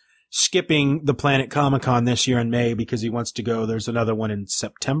is skipping the Planet Comic-Con this year in May because he wants to go. There's another one in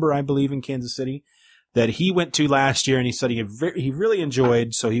September, I believe, in Kansas City that he went to last year, and he said he really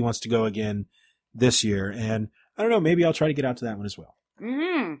enjoyed, so he wants to go again this year. And I don't know, maybe I'll try to get out to that one as well.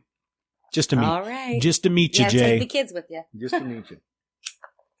 Mm-hmm. Just to meet, All right. just to meet you, Yeah, Jay. take the kids with you. Just to meet you.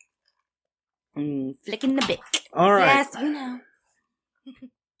 Flicking the bick. All right. Yes, we know.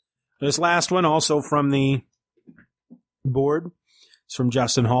 This last one, also from the board, it's from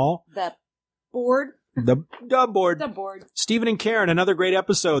Justin Hall. The board. The board. The board. Stephen and Karen, another great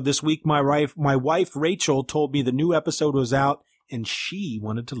episode. This week, my wife Rachel told me the new episode was out, and she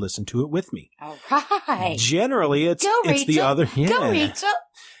wanted to listen to it with me. All right. Generally, it's Go, the Rachel. other. Yeah. Go, Rachel.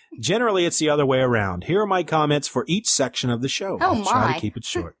 Generally, it's the other way around. Here are my comments for each section of the show. Oh, I'll try my. to keep it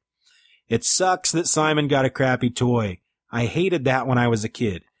short. It sucks that Simon got a crappy toy. I hated that when I was a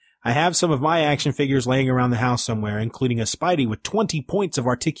kid. I have some of my action figures laying around the house somewhere, including a Spidey with 20 points of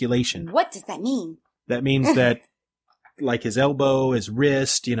articulation. What does that mean? That means that, like his elbow, his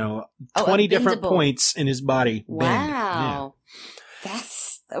wrist, 20 different bendable. points in his body. bend. Wow.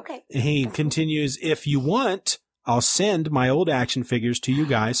 That's okay. Yeah. He continues, if you want, I'll send my old action figures to you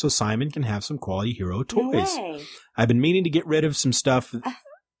guys so Simon can have some quality hero toys. No way. I've been meaning to get rid of some stuff.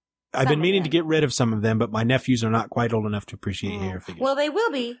 I've been meaning to get rid of some of them, but my nephews are not quite old enough to appreciate hero figures. Well, they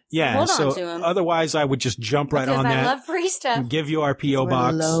will be. Yeah, Hold so on to them. otherwise I would just jump right Because on I that love free stuff. and give you our P.O. We're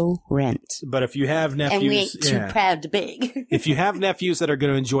box. low rent. But if you have nephews, And we ain't too proud to beg. if you have nephews that are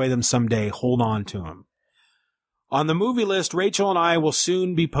going to enjoy them someday, hold on to them. On the movie list, Rachel and I will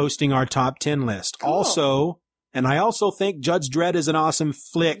soon be posting our top 10 list. Cool. I also think Judge Dredd is an awesome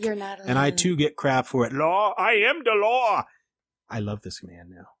flick. You're not and I alone. too get crap for it. Law, I am the law. I love this man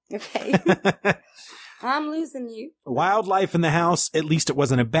now. Okay. I'm losing you. Wildlife in the house. At least it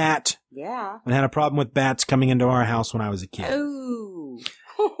wasn't a bat. Yeah. I had a problem with bats coming into our house when I was a kid. Ooh.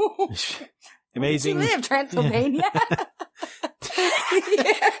 Amazing. Where do you live, Transylvania?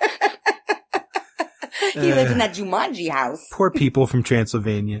 He lived in that Jumanji house. Poor people from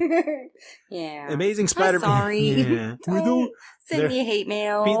Transylvania. Yeah. Amazing Spider-Man. I'm sorry. Yeah. Don't send me hate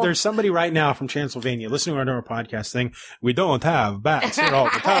mail. Pete, there's somebody right now from Transylvania listening to our podcast saying, we don't have bats here all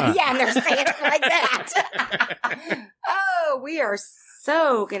the time. Yeah, and they're saying it like that. Oh, we are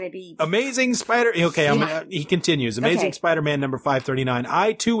so going to be... Amazing Spider... Okay, he continues. Amazing Okay. Spider-Man number 539.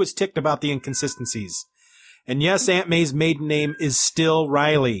 I, too, was ticked about the inconsistencies. And yes, Aunt May's maiden name is still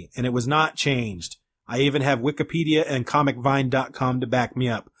Riley, and it was not changed. I even have Wikipedia and ComicVine.com to back me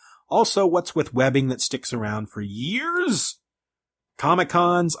up. Also, what's with webbing that sticks around for years?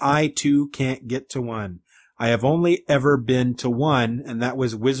 Comic-Cons, I, too, can't get to one. I have only ever been to one, and that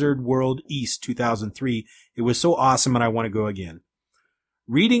was Wizard World East 2003. It was so awesome, and I want to go again.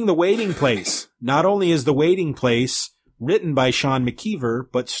 Reading The Waiting Place. Not only is The Waiting Place written by Sean McKeever,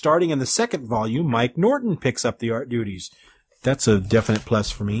 but starting in the second volume, Mike Norton picks up the art duties. That's a definite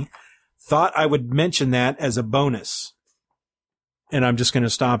plus for me. Thought I would mention that as a bonus. And I'm just going to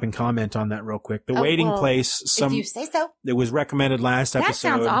stop and comment on that real quick. The Waiting Place. If you say so. It was recommended last That episode.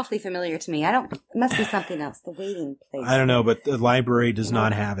 sounds awfully familiar to me. It must be something else. The Waiting Place. I don't know, but the library does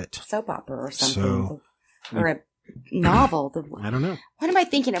not have it. Soap opera or something. So- or a novel. I don't know. What am I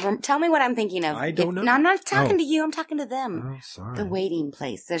thinking of? Tell me what I'm thinking of. I don't know. No, I'm not talking Oh. to you. I'm talking to them. Oh, sorry. The Waiting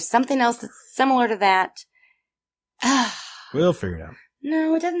Place. There's something else that's similar to that. We'll figure it out.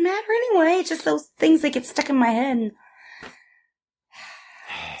 No, it doesn't matter anyway. It's just those things that get stuck in my head and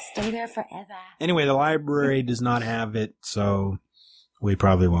stay there forever. Anyway, the library does not have it, so we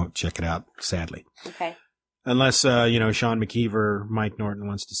probably won't check it out, sadly. Okay. Unless, Sean McKeever, Mike Norton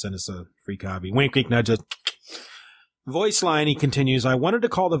wants to send us a free copy. Wink, wink, nudge. Voice line, he continues, I wanted to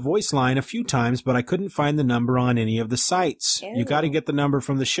call the voice line a few times, but I couldn't find the number on any of the sites. Ew. You got to get the number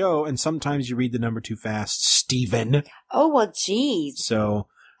from the show, and sometimes you read the number too fast, Steven. Oh, well, geez. So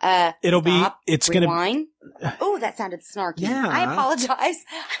it'll Stop, it's going to rewind. Oh, that sounded snarky. Yeah. I apologize.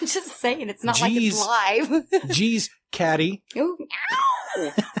 I'm just saying it's not like it's Jeez. live. Geez, Caddy. Ooh,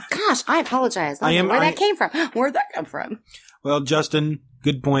 ow. Gosh, I apologize. I don't know where that came from. Where'd that come from? Well, Justin,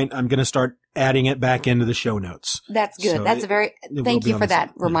 good point. I'm going to start adding it back into the show notes. That's good. So That's a very, will thank be you on for the that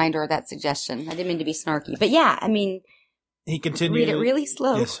site. Yeah. reminder, that suggestion. I didn't mean to be snarky. But yeah, I mean, He continues. read it really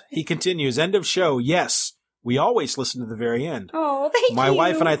slow. Yes. He continues. End of show. Yes. We always listen to the very end. Oh, thank you. My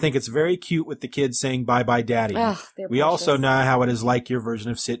wife and I think it's very cute with the kids saying bye bye daddy. Oh, they're We precious. also know how it is like your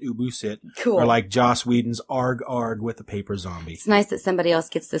version of Sit Ubu Sit. Cool. Or like Joss Whedon's Arg Arg with the paper zombie. It's nice that somebody else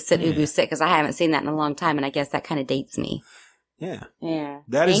gets to sit Ubu sit because I haven't seen that in a long time, and I guess that kind of dates me. Yeah. Yeah.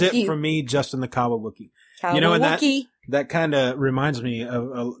 That is Thank it you. from me, Justin the Kawawookie. You know, and Kawawookie. that kind of reminds me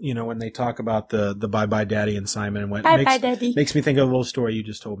of, when they talk about the Bye Bye Daddy and Simon and what Bye bye, Daddy. makes me think of a little story you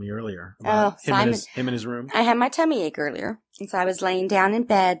just told me earlier. About Simon. him in his room. I had my tummy ache earlier, and so I was laying down in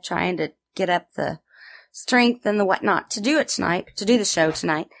bed trying to get up the strength and the whatnot to do the show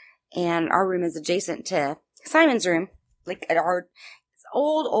tonight. And our room is adjacent to Simon's room, like at our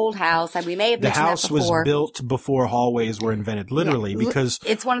old house. We may have The mentioned house that was before. built before hallways were invented, literally, Yeah. because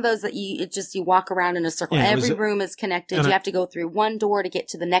It's one of those that you walk around in a circle. Yeah, it was Every a- room is connected. and You I- have to go through one door to get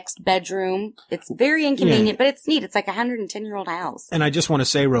to the next bedroom. It's very inconvenient, but it's neat. It's like a 110-year-old house. and I just want to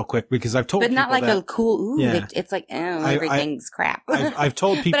say real quick, because I've told But not people like that, a cool, ooh, Yeah. it's like, oh, I- everything's crap. I've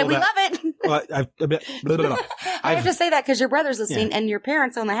told people but we that. love it. Well, blah, blah, blah. I have to say that because your brother's listening and your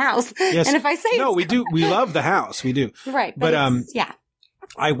parents own the house. Yes. And if I say no, it's we do. We love the house. We do. right, but, it's- yeah,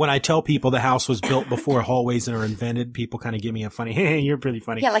 When I tell people the house was built before hallways are invented, people kind of give me a funny, hey, you're pretty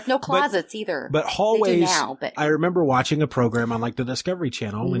funny. yeah, like no closets either. But They do hallways, now, but I remember watching a program on like the Discovery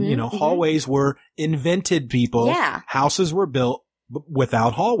Channel when, Mhm, hallways were invented, people. Yeah. Houses were built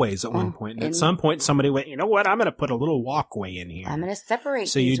without hallways at one Well, point. And at and- some point, somebody went, you know what? I'm going to put a little walkway in here. I'm going to separate.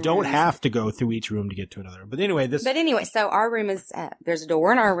 So you these don't rooms. have to go through each room to get to another. But anyway, But anyway, so our room is, there's a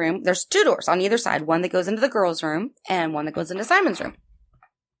door in our room. There's two doors on either side. One that goes into the girls' room and one that goes into Simon's room.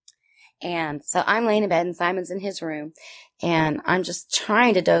 And so I'm laying in bed and Simon's in his room and I'm just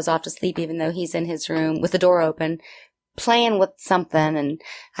trying to doze off to sleep even though he's in his room with the door open, playing with something. And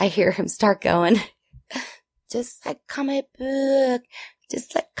I hear him start going, just like comic book,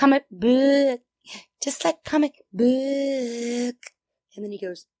 just like comic book, just like comic book. And then he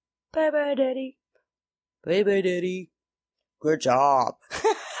goes, bye bye, daddy. Bye bye, daddy. Good job.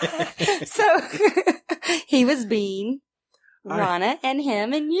 So he was being Rana and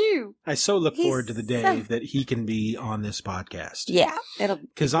him and you. I so look He's forward to the day that he can be on this podcast. Yeah, it'll be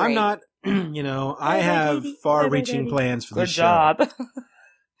Because I'm great. not, I have far-reaching plans for Good this show. job.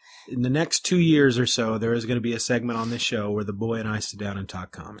 In the next 2 years or so, there is going to be a segment on this show where the boy and I sit down and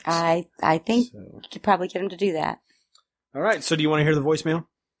talk comics. I think you could probably get him to do that. All right, so do you want to hear the voicemail?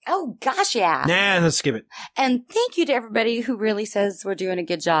 Oh, gosh, yeah. Nah, let's skip it. And thank you to everybody who really says we're doing a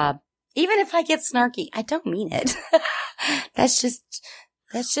good job. Even if I get snarky, I don't mean it. That's just,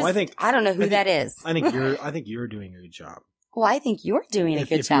 Well, I don't know who that is. I think you're doing a good job. Well, I think you're doing a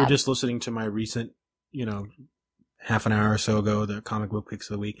good If you were job. just listening to my recent, half an hour or so ago, the comic book picks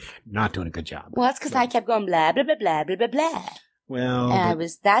of the week, not doing a good job. Well, that's because I kept going blah, blah, blah, blah, blah, blah, blah. Well, And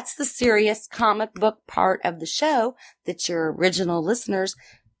that's the serious comic book part of the show that your original listeners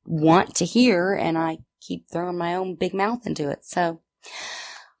want to hear, and I keep throwing my own big mouth into it. So,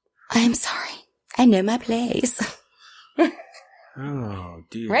 I'm sorry. I know my place. oh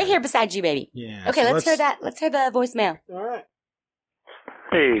dear. Right here beside you, baby. Yeah. Okay, so let's hear that. Let's hear the voicemail. All right.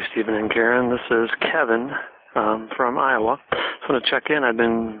 Hey, Stephen and Karen. This is Kevin from Iowa. Just want to check in. I've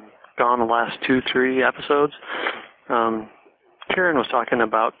been gone the last 2-3 episodes. Karen was talking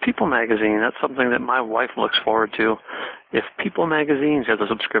about People Magazine. That's something that my wife looks forward to. If People Magazine has a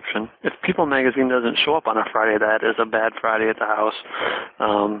subscription, if People Magazine doesn't show up on a Friday, that is a bad Friday at the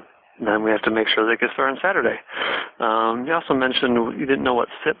house. Then we have to make sure that it gets there on Saturday. You also mentioned you didn't know what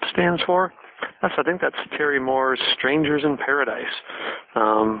SIP stands for. I think that's Terry Moore's Strangers in Paradise.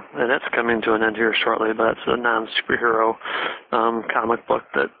 And that's coming to an end here shortly, but it's a non-superhero comic book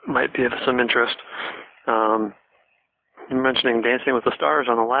that might be of some interest. You were mentioning Dancing with the Stars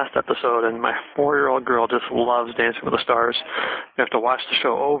on the last episode, and my 4-year-old girl just loves Dancing with the Stars. We have to watch the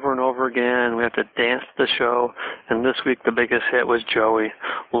show over and over again. We have to dance the show. And this week, the biggest hit was Joey.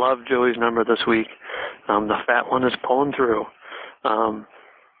 Love Joey's number this week. The fat one is pulling through.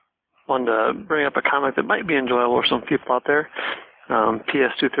 Wanted to bring up a comic that might be enjoyable for some people out there.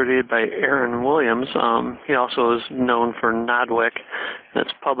 PS238 by Aaron Williams. He also is known for Nodwick, and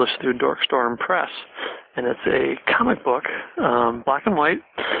it's published through Dorkstorm Press. And it's a comic book, black and white.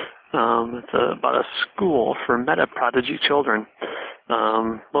 It's about a school for meta prodigy children.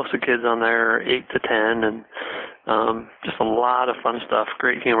 Most of the kids on there are 8 to 10, and just a lot of fun stuff.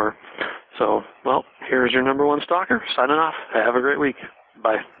 Great humor. So, well, here's your number one stalker. Signing off. Have a great week.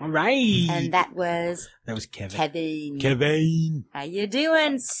 Bye. All right. And that was Kevin. Kevin. Kevin. How you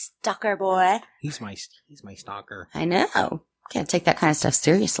doing, stalker boy? He's my stalker. I know. Can't take that kind of stuff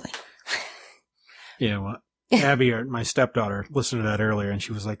seriously. Yeah, well, Abby, my stepdaughter, listened to that earlier, and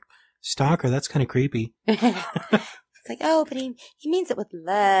she was like, "Stalker, that's kind of creepy." It's like, oh, but he means it with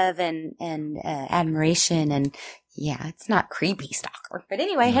love and admiration, and yeah, it's not creepy, stalker. But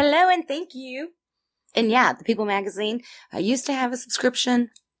anyway, hello and thank you. And yeah, the People Magazine. I used to have a subscription,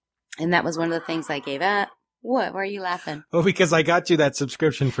 and that was one of the things I gave up. What? Why are you laughing? Oh, because I got you that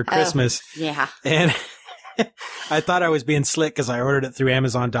subscription for Christmas. Oh, yeah. And I thought I was being slick because I ordered it through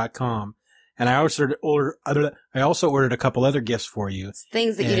Amazon.com. And I also ordered a couple other gifts for you.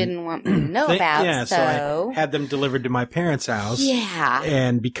 Things that you didn't want me to know about. Yeah, so I had them delivered to my parents' house. Yeah.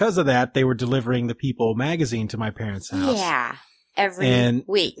 And because of that, they were delivering the People Magazine to my parents' house. Yeah. Every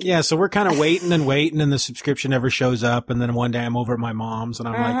week. Yeah, so we're kind of waiting, and the subscription never shows up. And then one day I'm over at my mom's, and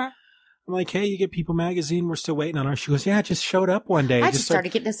I'm like, hey, you get People Magazine? We're still waiting on ours. She goes, yeah, it just showed up one day. I just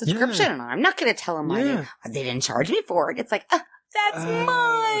started getting a subscription, and I'm not going to tell them they didn't charge me for it. It's like, that's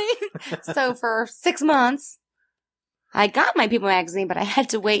mine. So for 6 months, I got my People Magazine, but I had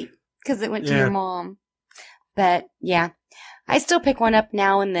to wait because it went to your mom. But yeah, I still pick one up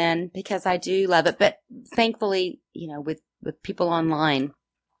now and then because I do love it. But thankfully, with people online,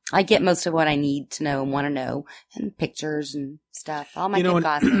 I get most of what I need to know and want to know, and pictures and stuff. All my good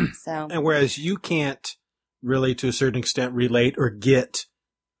gossip. So, and whereas you can't really, to a certain extent, relate or get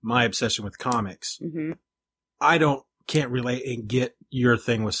my obsession with comics, I can't relate and get your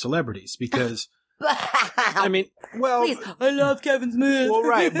thing with celebrities because I mean, well, please, I love Kevin Smith. Well,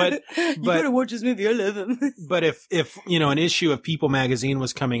 right, but you gotta watch this movie. I love him. But if an issue of People Magazine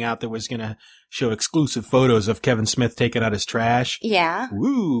was coming out that was going to show exclusive photos of Kevin Smith taking out his trash,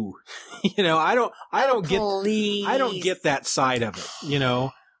 woo, I don't get that side of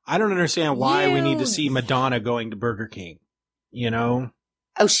it. I don't understand why we need to see Madonna going to Burger King.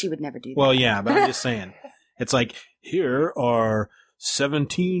 Oh, she would never do that. Well, yeah, but I'm just saying, it's like here are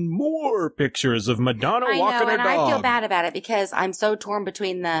 17 more pictures of Madonna walking her dog. I feel bad about it because I'm so torn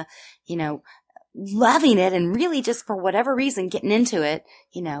between the, loving it and really just for whatever reason getting into it,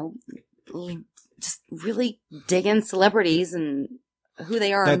 just really digging celebrities and who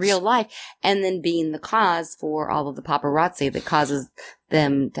they are in That's- real life, and then being the cause for all of the paparazzi that causes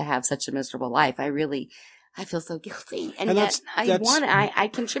them to have such a miserable life. I feel so guilty, and yet I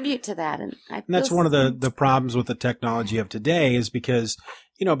contribute to that, and that's one of the problems with the technology of today is because,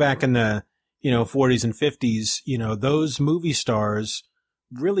 back in the, 40s and 50s, those movie stars,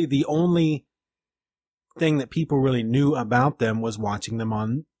 really the only thing that people really knew about them was watching them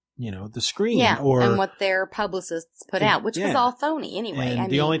on, the screen. Yeah, or and what their publicists put out, which was all phony anyway. And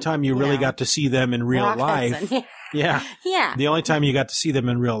the only time you really got to see them in real Rock life. Hudson. Yeah. Yeah. The only time you got to see them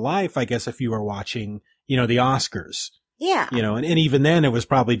in real life, I guess, if you were watching, the Oscars. Yeah. And even then it was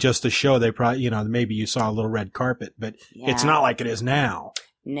probably just a show. They probably, maybe you saw a little red carpet, but it's not like it is now.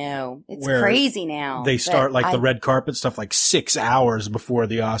 No, it's where crazy now. They start the red carpet stuff like 6 hours before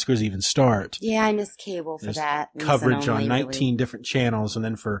the Oscars even start. Yeah, I miss cable for that. Coverage on 19 different channels. And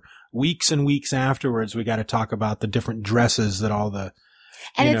then for weeks and weeks afterwards, we got to talk about the different dresses that all the,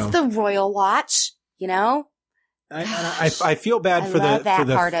 and it's the royal watch, I feel bad for love that for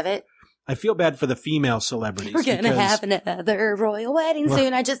the part of it. I feel bad for the female celebrities. We're going to have another royal wedding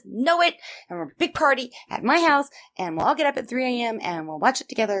soon. I just know it. And we're a big party at my house, and we'll all get up at 3 a.m. and we'll watch it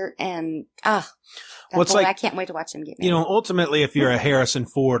together. And, I can't wait to watch them get married. Ultimately, if you're a Harrison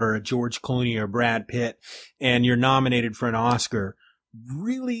Ford or a George Clooney or Brad Pitt and you're nominated for an Oscar,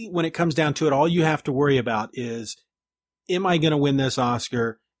 really, when it comes down to it, all you have to worry about is, am I going to win this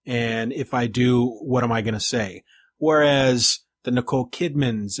Oscar? And if I do, what am I going to say? Whereas the Nicole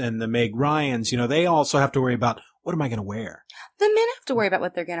Kidmans and the Meg Ryans, they also have to worry about, what am I going to wear? The men have to worry about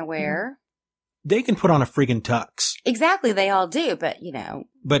what they're going to wear. They can put on a friggin' tux. Exactly. They all do, but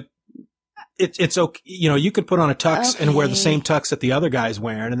But it's okay. You could put on a tux and wear the same tux that the other guy's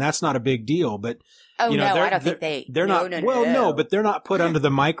wearing, and that's not a big deal. But I don't think they're not. No, but they're not put under the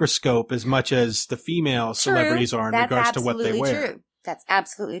microscope as much as the female celebrities are in regards to what they wear. True. That's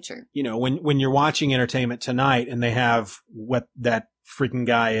absolutely true. When you're watching Entertainment Tonight and they have what that freaking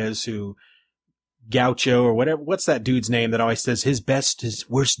guy is who Gaucho or whatever, what's that dude's name that always says his best is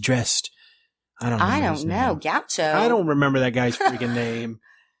worst dressed? I don't know. Gaucho. I don't remember that guy's freaking name.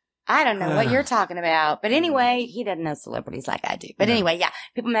 I don't know what you're talking about. But anyway, he doesn't know celebrities like I do. But anyway, yeah,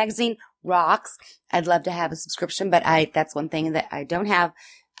 People Magazine rocks. I'd love to have a subscription, but that's one thing that I don't have.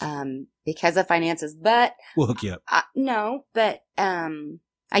 Because of finances, but we'll hook you up. I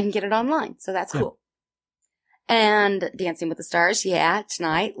can get it online, so that's cool. And Dancing with the Stars,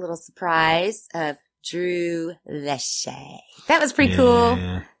 tonight, little surprise of Drew Lachey. That was pretty cool.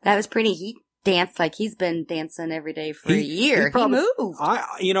 That was pretty. He danced like he's been dancing every day for a year. He moved.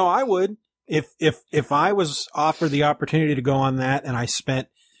 I would if I was offered the opportunity to go on that, and I spent,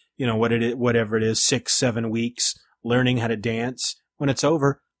 whatever it is, 6-7 weeks learning how to dance. When it's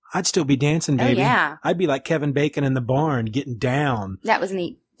over, I'd still be dancing, baby. Oh, yeah. I'd be like Kevin Bacon in the barn, getting down. That was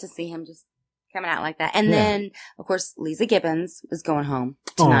neat to see him just coming out like that. And then, of course, Lisa Gibbons is going home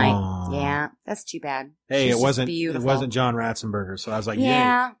tonight. Aww. Yeah, that's too bad. Hey, She's it wasn't John Ratzenberger, so I was like,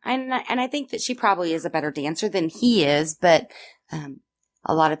 yeah. And I think that she probably is a better dancer than he is, but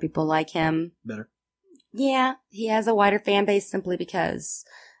a lot of people like him better. Yeah, he has a wider fan base simply because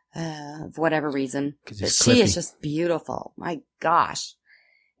of whatever reason. But she is just beautiful. My gosh.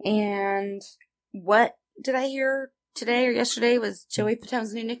 And what did I hear today or yesterday was Joey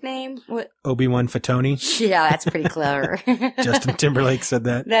Fatone's new nickname? What? Obi-Wan Fatoni? Yeah, that's pretty clever. Justin Timberlake said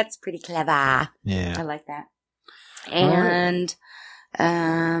that. That's pretty clever. Yeah. I like that. And,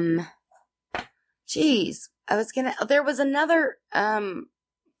 there was another,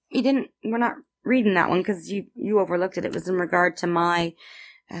 we're not reading that one because you overlooked it. It was in regard to my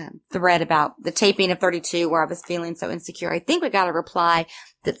thread about the taping of 32 where I was feeling so insecure. I think we got a reply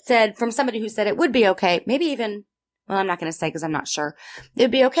that said from somebody who said it would be okay. Maybe even, well, I'm not going to say because I'm not sure. It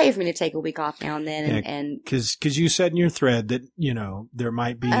would be okay for me to take a week off now and then. And cause you said in your thread that, there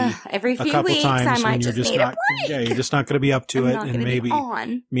might be every few a couple weeks times I might when just you're just need not, a break. yeah, you're just not going to be up to it. And maybe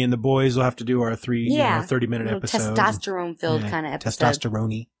me and the boys will have to do our 30-minute episode. Testosterone filled kind of episode.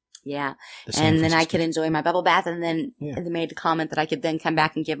 Testosterone. Yeah. And then I could enjoy my bubble bath and then they made a comment that I could then come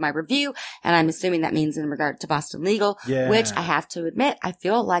back and give my review. And I'm assuming that means in regard to Boston Legal, which I have to admit, I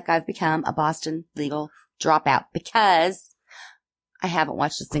feel like I've become a Boston Legal dropout because I haven't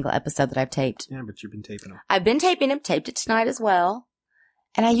watched a single episode that I've taped. Yeah, but you've been taping them. I've been taping them, taped it tonight as well.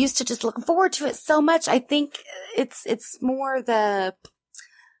 And I used to just look forward to it so much. I think it's more the,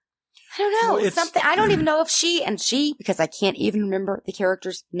 I don't know, something. I don't even know if she, because I can't even remember the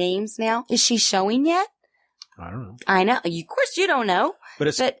characters' names now. Is she showing yet? I don't know. I know. Of course you don't know.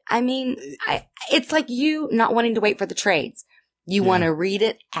 But I mean, it's like you not wanting to wait for the trades. You want to read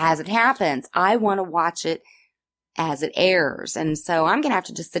it as it happens. I want to watch it as it airs. And so I'm going to have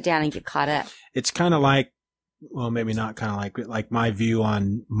to just sit down and get caught up. It's kind of like, well, maybe not kind of like my view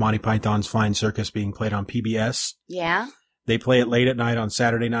on Monty Python's Flying Circus being played on PBS. Yeah. They play it late at night on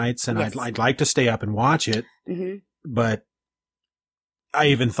Saturday nights, and Yes. I'd like to stay up and watch it, Mm-hmm. but I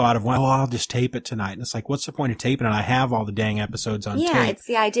even thought of, well, I'll just tape it tonight. And it's like, what's the point of taping it? I have all the dang episodes on Yeah, tape. it's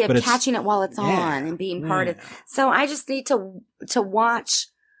the idea But of it's- catching it while it's yeah, on and being part of. yeah. So I just need to watch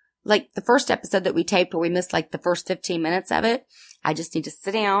like the first episode that we taped where we missed like the first 15 minutes of it. I just need to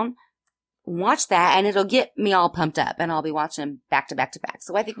sit down, watch that, and it'll get me all pumped up, and I'll be watching them back to back to back.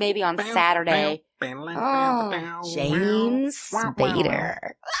 So I think maybe on Saturday. Oh, James Spader.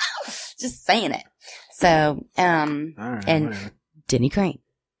 Just saying it. So, All right, and whatever. Denny Crane.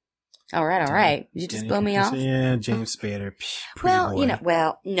 All right. Did you just blow me off? Yeah, James Spader. Pretty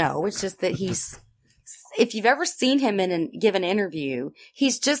Well, boy. no, it's just that if you've ever seen him give an interview,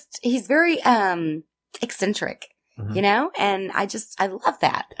 he's very, eccentric, Mhm. and I love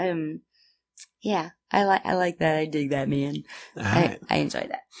that. Yeah, I like that. I dig that, man. All right. I enjoy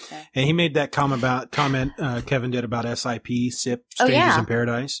that. So. And he made that comment Kevin did about SIP, Strangers yeah. in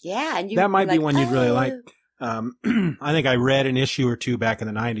Paradise. Yeah. And That might be one you'd really "Oh." like. I think I read an issue or two back in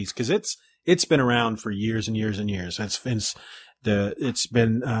the 90s because it's been around for years and years and years. It's been it's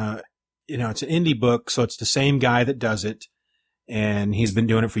an indie book, so it's the same guy that does it, and he's been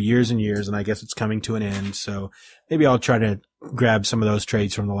doing it for years and years, and I guess it's coming to an end. So maybe I'll try to grab some of those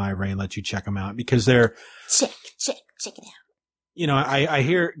trades from the library and let you check them out because they're Check it out. I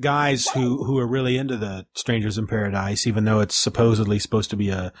hear guys who are really into the Strangers in Paradise, even though it's supposedly supposed to be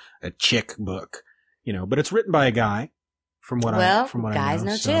a chick book, but it's written by a guy from what I guys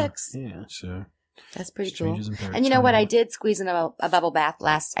know. know So, chicks. Yeah. So That's pretty cool. Strangers in Paradise. And you know what? I did squeeze in a bubble bath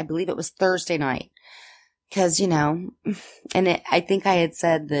I believe it was Thursday night. Cause, I think I had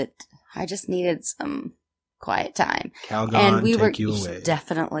said that I just needed some quiet time. Calgon, And we take you away.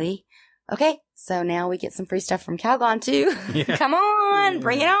 Definitely. Okay. So now we get some free stuff from Calgon too. Yeah. Come on,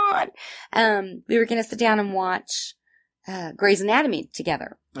 bring it on. We were going to sit down and watch, Grey's Anatomy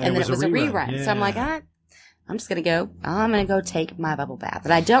together. And then it was a rerun. Yeah. So I'm like, I'm just going to go take my bubble bath.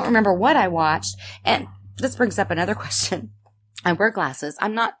 And I don't remember what I watched. And this brings up another question. I wear glasses.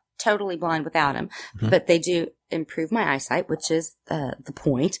 I'm not totally blind without them, but they do improve my eyesight, which is the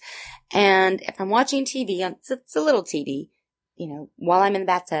point. And if I'm watching TV, it's a little TV, while I'm in the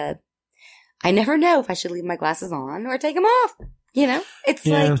bathtub, I never know if I should leave my glasses on or take them off. It's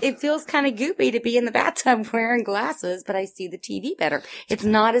like, it feels kind of goopy to be in the bathtub wearing glasses, but I see the TV better. It's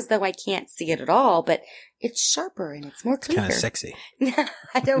not as though I can't see it at all, but it's sharper and it's more clear. Kind of sexy.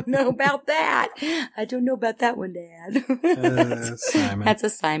 I don't know about that. I don't know about that one, Dad. Simon. That's a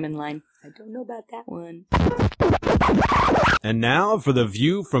Simon line. I don't know about that one. And now for the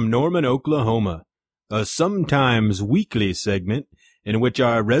view from Norman, Oklahoma, a sometimes weekly segment in which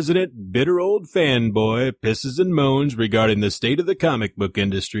our resident bitter old fanboy pisses and moans regarding the state of the comic book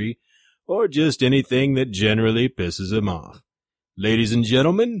industry, or just anything that generally pisses him off. Ladies and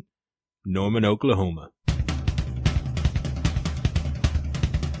gentlemen, Norman, Oklahoma.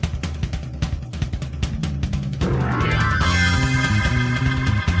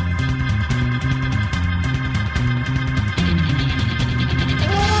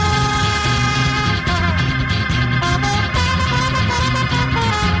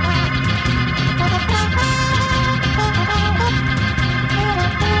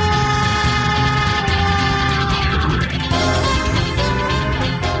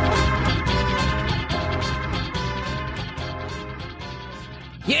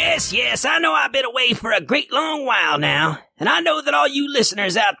 Yes, I know I've been away for a great long while now, and I know that all you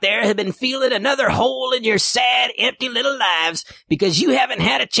listeners out there have been feeling another hole in your sad, empty little lives because you haven't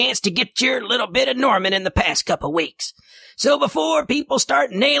had a chance to get your little bit of Norman in the past couple weeks. So before people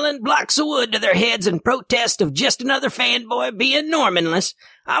start nailing blocks of wood to their heads in protest of just another fanboy being Normanless,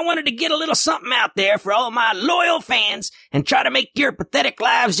 I wanted to get a little something out there for all my loyal fans and try to make your pathetic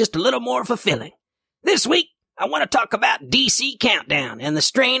lives just a little more fulfilling. This week, I want to talk about DC Countdown and the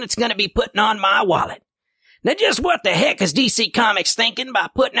strain it's going to be putting on my wallet. Now, just what the heck is DC Comics thinking by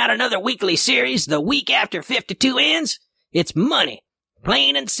putting out another weekly series the week after 52 ends? It's money.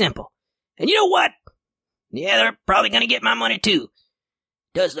 Plain and simple. And you know what? Yeah, they're probably going to get my money too.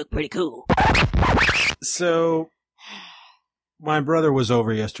 Does look pretty cool. So, my brother was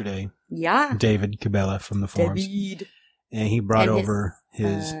over yesterday, Yeah. David Cabela from the forums, David. and he brought And over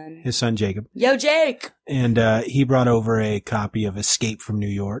his son Jacob, Yo, Jake. and he brought over a copy of Escape from New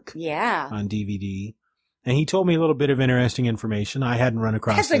York Yeah. on DVD, and he told me a little bit of interesting information. I hadn't run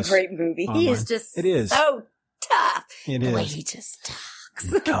across That's a this great movie. He online. is just It is. so tough. It the way is. he just talks.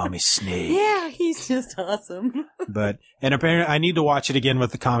 rocks. Call me Snake. Yeah, he's just awesome. And apparently I need to watch it again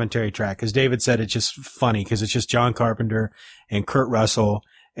with the commentary track because David said it's just funny because it's just John Carpenter and Kurt Russell.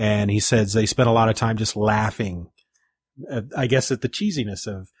 And he says they spent a lot of time just laughing, I guess, at the cheesiness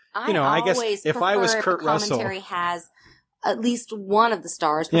of, I guess if I was Kurt Russell. Commentary has at least one of the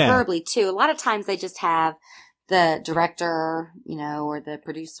stars, preferably two. A lot of times they just have the director, or the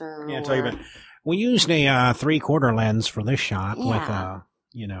producer. Yeah, tell you about. We used a 3/4 lens for this shot with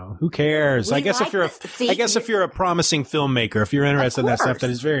who cares? I guess if you're a promising filmmaker, if you're interested in that stuff, that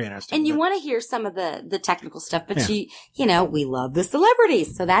is very interesting. And you want to hear some of the technical stuff, but we love the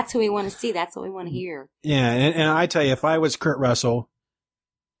celebrities, so that's who we want to see. That's what we want to hear. Yeah, and I tell you, if I was Kurt Russell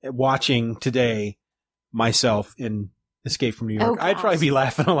watching today myself in Escape from New York, I'd probably be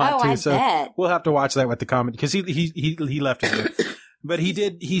laughing a lot too. So bet. We'll have to watch that with the comment because he left it here. But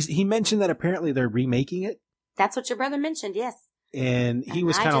he mentioned that apparently they're remaking it. That's what your brother mentioned, yes. And he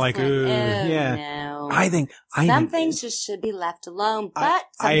was kind of like, yeah. No. I think some things just should be left alone, but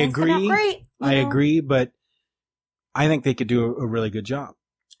I agree. Great, I agree, but I think they could do a really good job.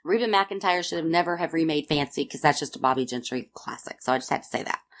 Reba McEntire should have never have remade Fancy because that's just a Bobby Gentry classic. So I just had to say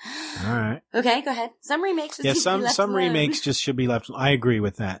that. All right. Okay, go ahead. Some remakes just some be left alone. remakes just should be left. I agree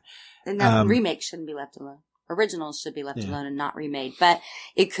with that. And remakes shouldn't be left alone. Originals should be left alone and not remade. But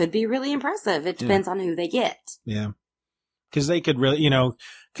it could be really impressive. It depends on who they get. Yeah. Because they could really,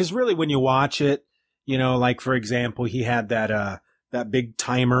 because really when you watch it, like for example, he had that big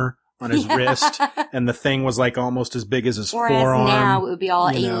timer on his wrist, and the thing was like almost as big as his forearm. Now it would be all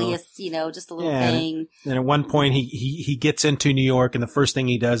alias, just a little thing. And at one point he gets into New York, and the first thing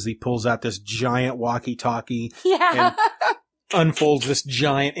he does, he pulls out this giant walkie-talkie. Yeah. And unfolds this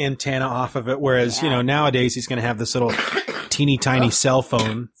giant antenna off of it. Whereas, nowadays he's going to have this little teeny tiny cell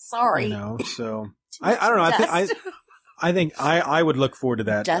phone. Sorry. So I don't know. I think I would look forward to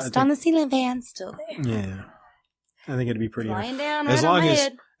that. Dust on the ceiling fan still there. Yeah. I think it'd be pretty flying down as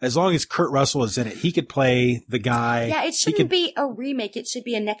long as Kurt Russell is in it, he could play the guy. Yeah, it shouldn't be a remake. It should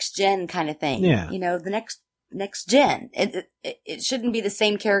be a next gen kind of thing. Yeah. The next gen. It shouldn't be the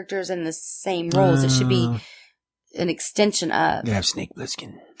same characters and the same roles. It should be an extension of. You have Snake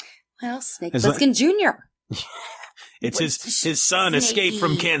Plissken. Well, Snake Plissken Jr. It's his son escaped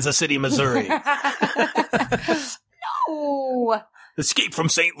from Kansas City, Missouri. No. Escaped from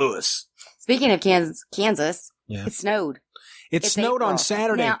St. Louis. Speaking of Kansas, it snowed. It snowed on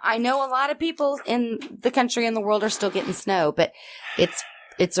Saturday. Now, I know a lot of people in the country and the world are still getting snow, but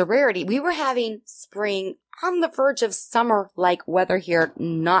it's a rarity. We were having spring on the verge of summer-like weather here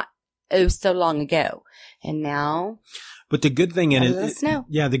not so long ago. And now... But the good thing in it... snow.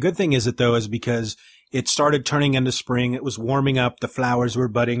 Yeah, the good thing is because it started turning into spring. It was warming up. The flowers were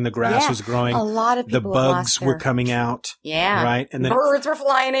budding. The grass was growing. A lot of people The bugs were coming out. Yeah. Right? And then birds were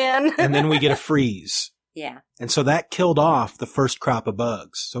flying in. And then we get a freeze. Yeah. And so that killed off the first crop of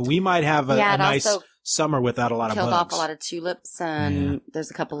bugs. So we might have a nice summer without a lot of bugs. Killed off a lot of tulips, and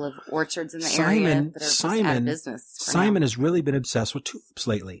there's a couple of orchards in the area that are just out of business. Simon has really been obsessed with tulips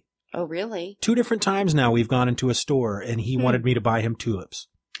lately. Oh, really? 2 different times now we've gone into a store, and he wanted me to buy him tulips.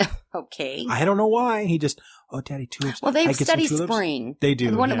 Okay. I don't know why. He just, Daddy, tulips. Well, they study spring. They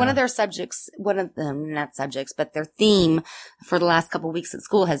do. One of their subjects, one of them, not subjects, but their theme for the last couple of weeks at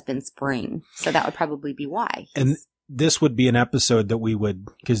school has been spring. So that would probably be why. And this would be an episode that we would,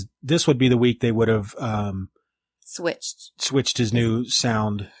 because this would be the week they would have switched his new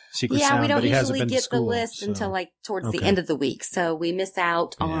sound, secret sound. Yeah, we don't but he hasn't usually been to get the school, list until towards the end of the week. So we miss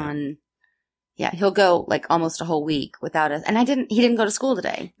out on... Yeah, he'll go almost a whole week without us. And he didn't go to school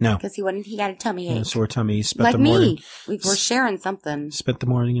today. No. Because he had a tummy ache. Sore tummy. He spent like the morning. Me. We're sharing something. Spent the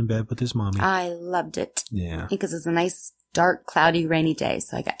morning in bed with his mommy. I loved it. Yeah. Because it was a nice, dark, cloudy, rainy day.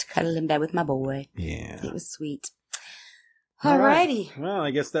 So I got to cuddle in bed with my boy. Yeah. It was sweet. Alrighty. Well, I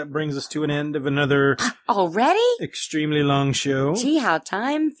guess that brings us to an end of another already extremely long show. Gee, how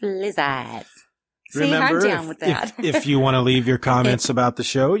time flies. Remember, See, I'm down with that. if you want to leave your comments about the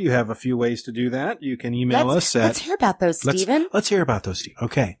show, you have a few ways to do that. You can email us at... Let's hear about those, Stephen. Let's hear about those, Stephen.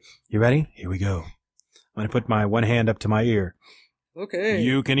 Okay. You ready? Here we go. I'm going to put my one hand up to my ear. Okay.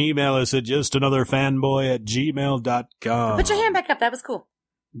 You can email us at justanotherfanboy@gmail.com. Put your hand back up. That was cool.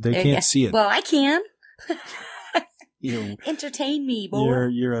 They can't see it. Well, I can. You entertain me, boy.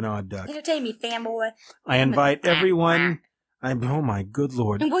 You're an odd duck. Entertain me, fanboy. I invite everyone... oh my good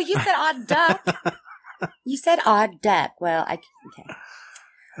Lord. Well, you said odd duck. You said odd duck. Well, okay.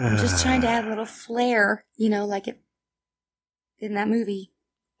 I'm just trying to add a little flair, like it in that movie.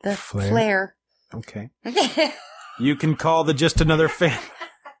 The flair. Okay. You can call the Just Another Fan.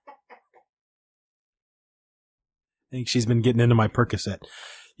 think she's been getting into my Percocet.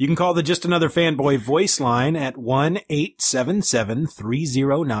 You can call the Just Another Fanboy voice line at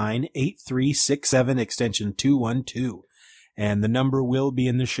 1-877-309-8367 extension 212. And the number will be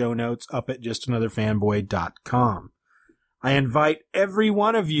in the show notes up at justanotherfanboy.com. I invite every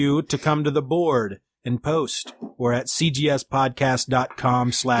one of you to come to the board and post. We're at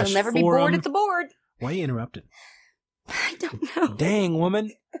cgspodcast.com/forum. You'll never be bored at the board. Why are you interrupting? I don't know. Dang,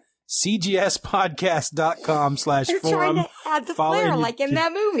 woman. cgspodcast.com/forum. You're trying to add the Follow flair and you like in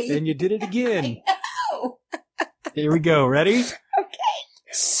that movie. And you did it again. Oh. Here we go. Ready? Okay.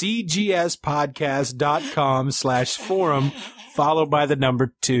 cgspodcast.com/forum, followed by the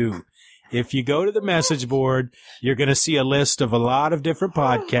number 2. If you go to the message board, you're going to see a list of a lot of different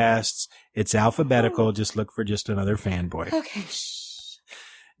podcasts. It's alphabetical. Just look for Just Another Fanboy. Okay.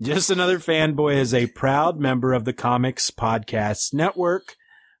 Just Another Fanboy is a proud member of the Comics Podcasts Network.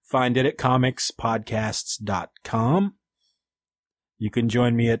 Find it at comicspodcasts.com. You can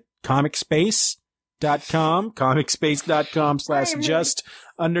join me at comicspace.com,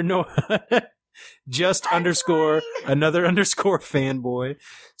 comicspace.com/just_another_fanboy.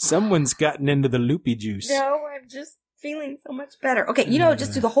 Someone's gotten into the loopy juice. No, I'm just feeling so much better. Okay,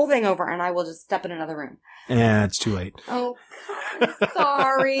 just do the whole thing over and I will just step in another room. Yeah, it's too late. Oh, God, I'm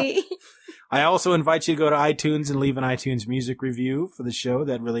sorry. I also invite you to go to iTunes and leave an iTunes music review for the show.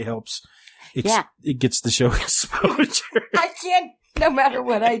 That really helps. It gets the show exposure. I can't, no matter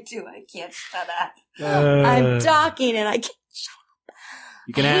what I do, I can't shut up. I'm talking and I can't shut up.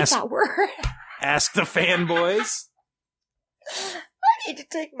 You can hate that word. Ask the fanboys. I need to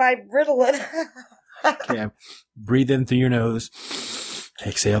take my Ritalin. Okay. Breathe in through your nose.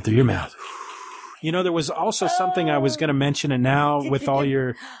 Exhale through your mouth. You know, there was also something I was going to mention, and now with all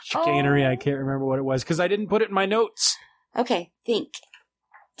your chicanery, I can't remember what it was because I didn't put it in my notes. Okay, think.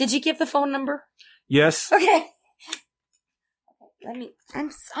 Did you give the phone number? Yes. Okay. I'm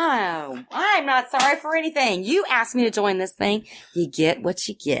not sorry for anything. You asked me to join this thing. You get what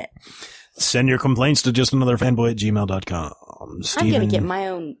you get. Send your complaints to justanotherfanboy@gmail.com. I'm going to get my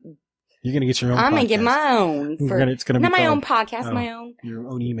own. You're going to get your own I'm going to podcast. get my own. It's gonna be not my called- own podcast, my own. Your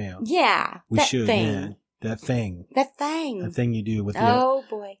own email. Yeah. We that should. thing. Yeah. That thing. That thing. That thing you do with Oh,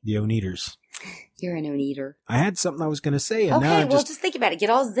 boy. the Own-Eaters. You're an own-eater. I had something I was going to say, and now Okay, I'm well, just think about it. Get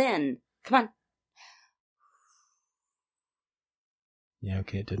all zen. Come on. Yeah,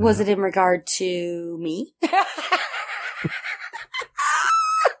 okay, it didn't Was work. it in regard to me?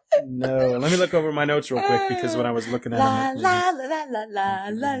 No, let me look over my notes real quick because when I was looking at La, them, la, la, la, la, la,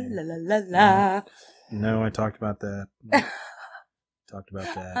 la, la, la, la. no, I talked about that.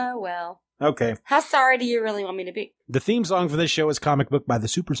 Oh, well. Okay. How sorry do you really want me to be? The theme song for this show is Comic Book by the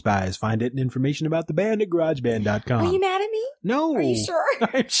Super Spies. Find it and information about the band at GarageBand.com. Are you mad at me? No. Are you sure?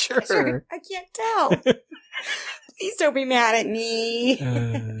 I'm sure. I can't tell. Please don't be mad at me.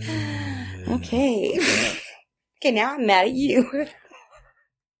 Okay. Okay, now I'm mad at you.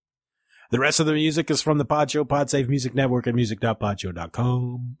 The rest of the music is from the Pod Show, Podsafe Music Network, and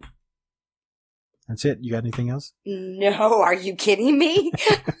music.podshow.com. That's it. You got anything else? No, are you kidding me?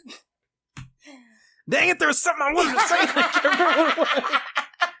 Dang it, there was something I wanted to say. I can't remember what it was.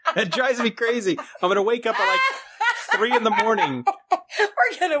 That drives me crazy. I'm going to wake up at like 3 in the morning.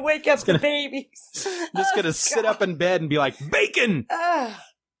 We're going to wake up the babies. I'm just going to sit up in bed and be like, bacon!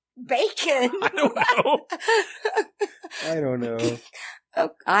 Bacon? I don't know.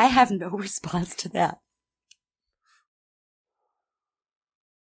 Oh, I have no response to that.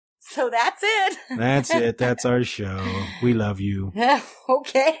 So that's it. That's it. That's our show. We love you.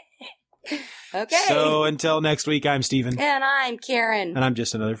 Okay. Okay. So until next week, I'm Steven. And I'm Karen. And I'm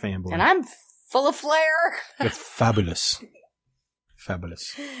just another fanboy. And I'm full of flair. You're fabulous.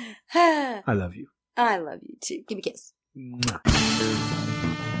 Fabulous. I love you. I love you too. Give me a kiss. Mwah.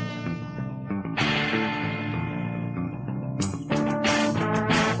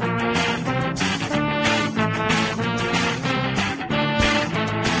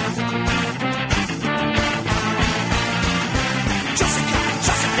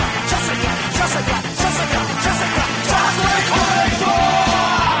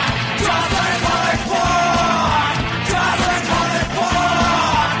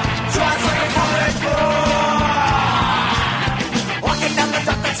 Walking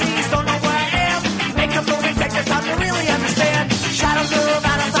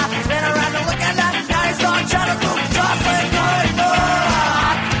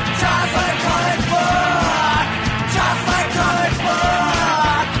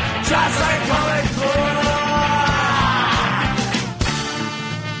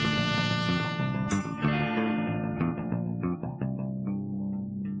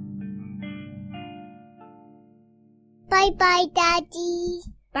Bye-bye, Daddy.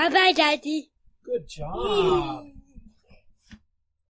 Bye-bye, Daddy. Good job.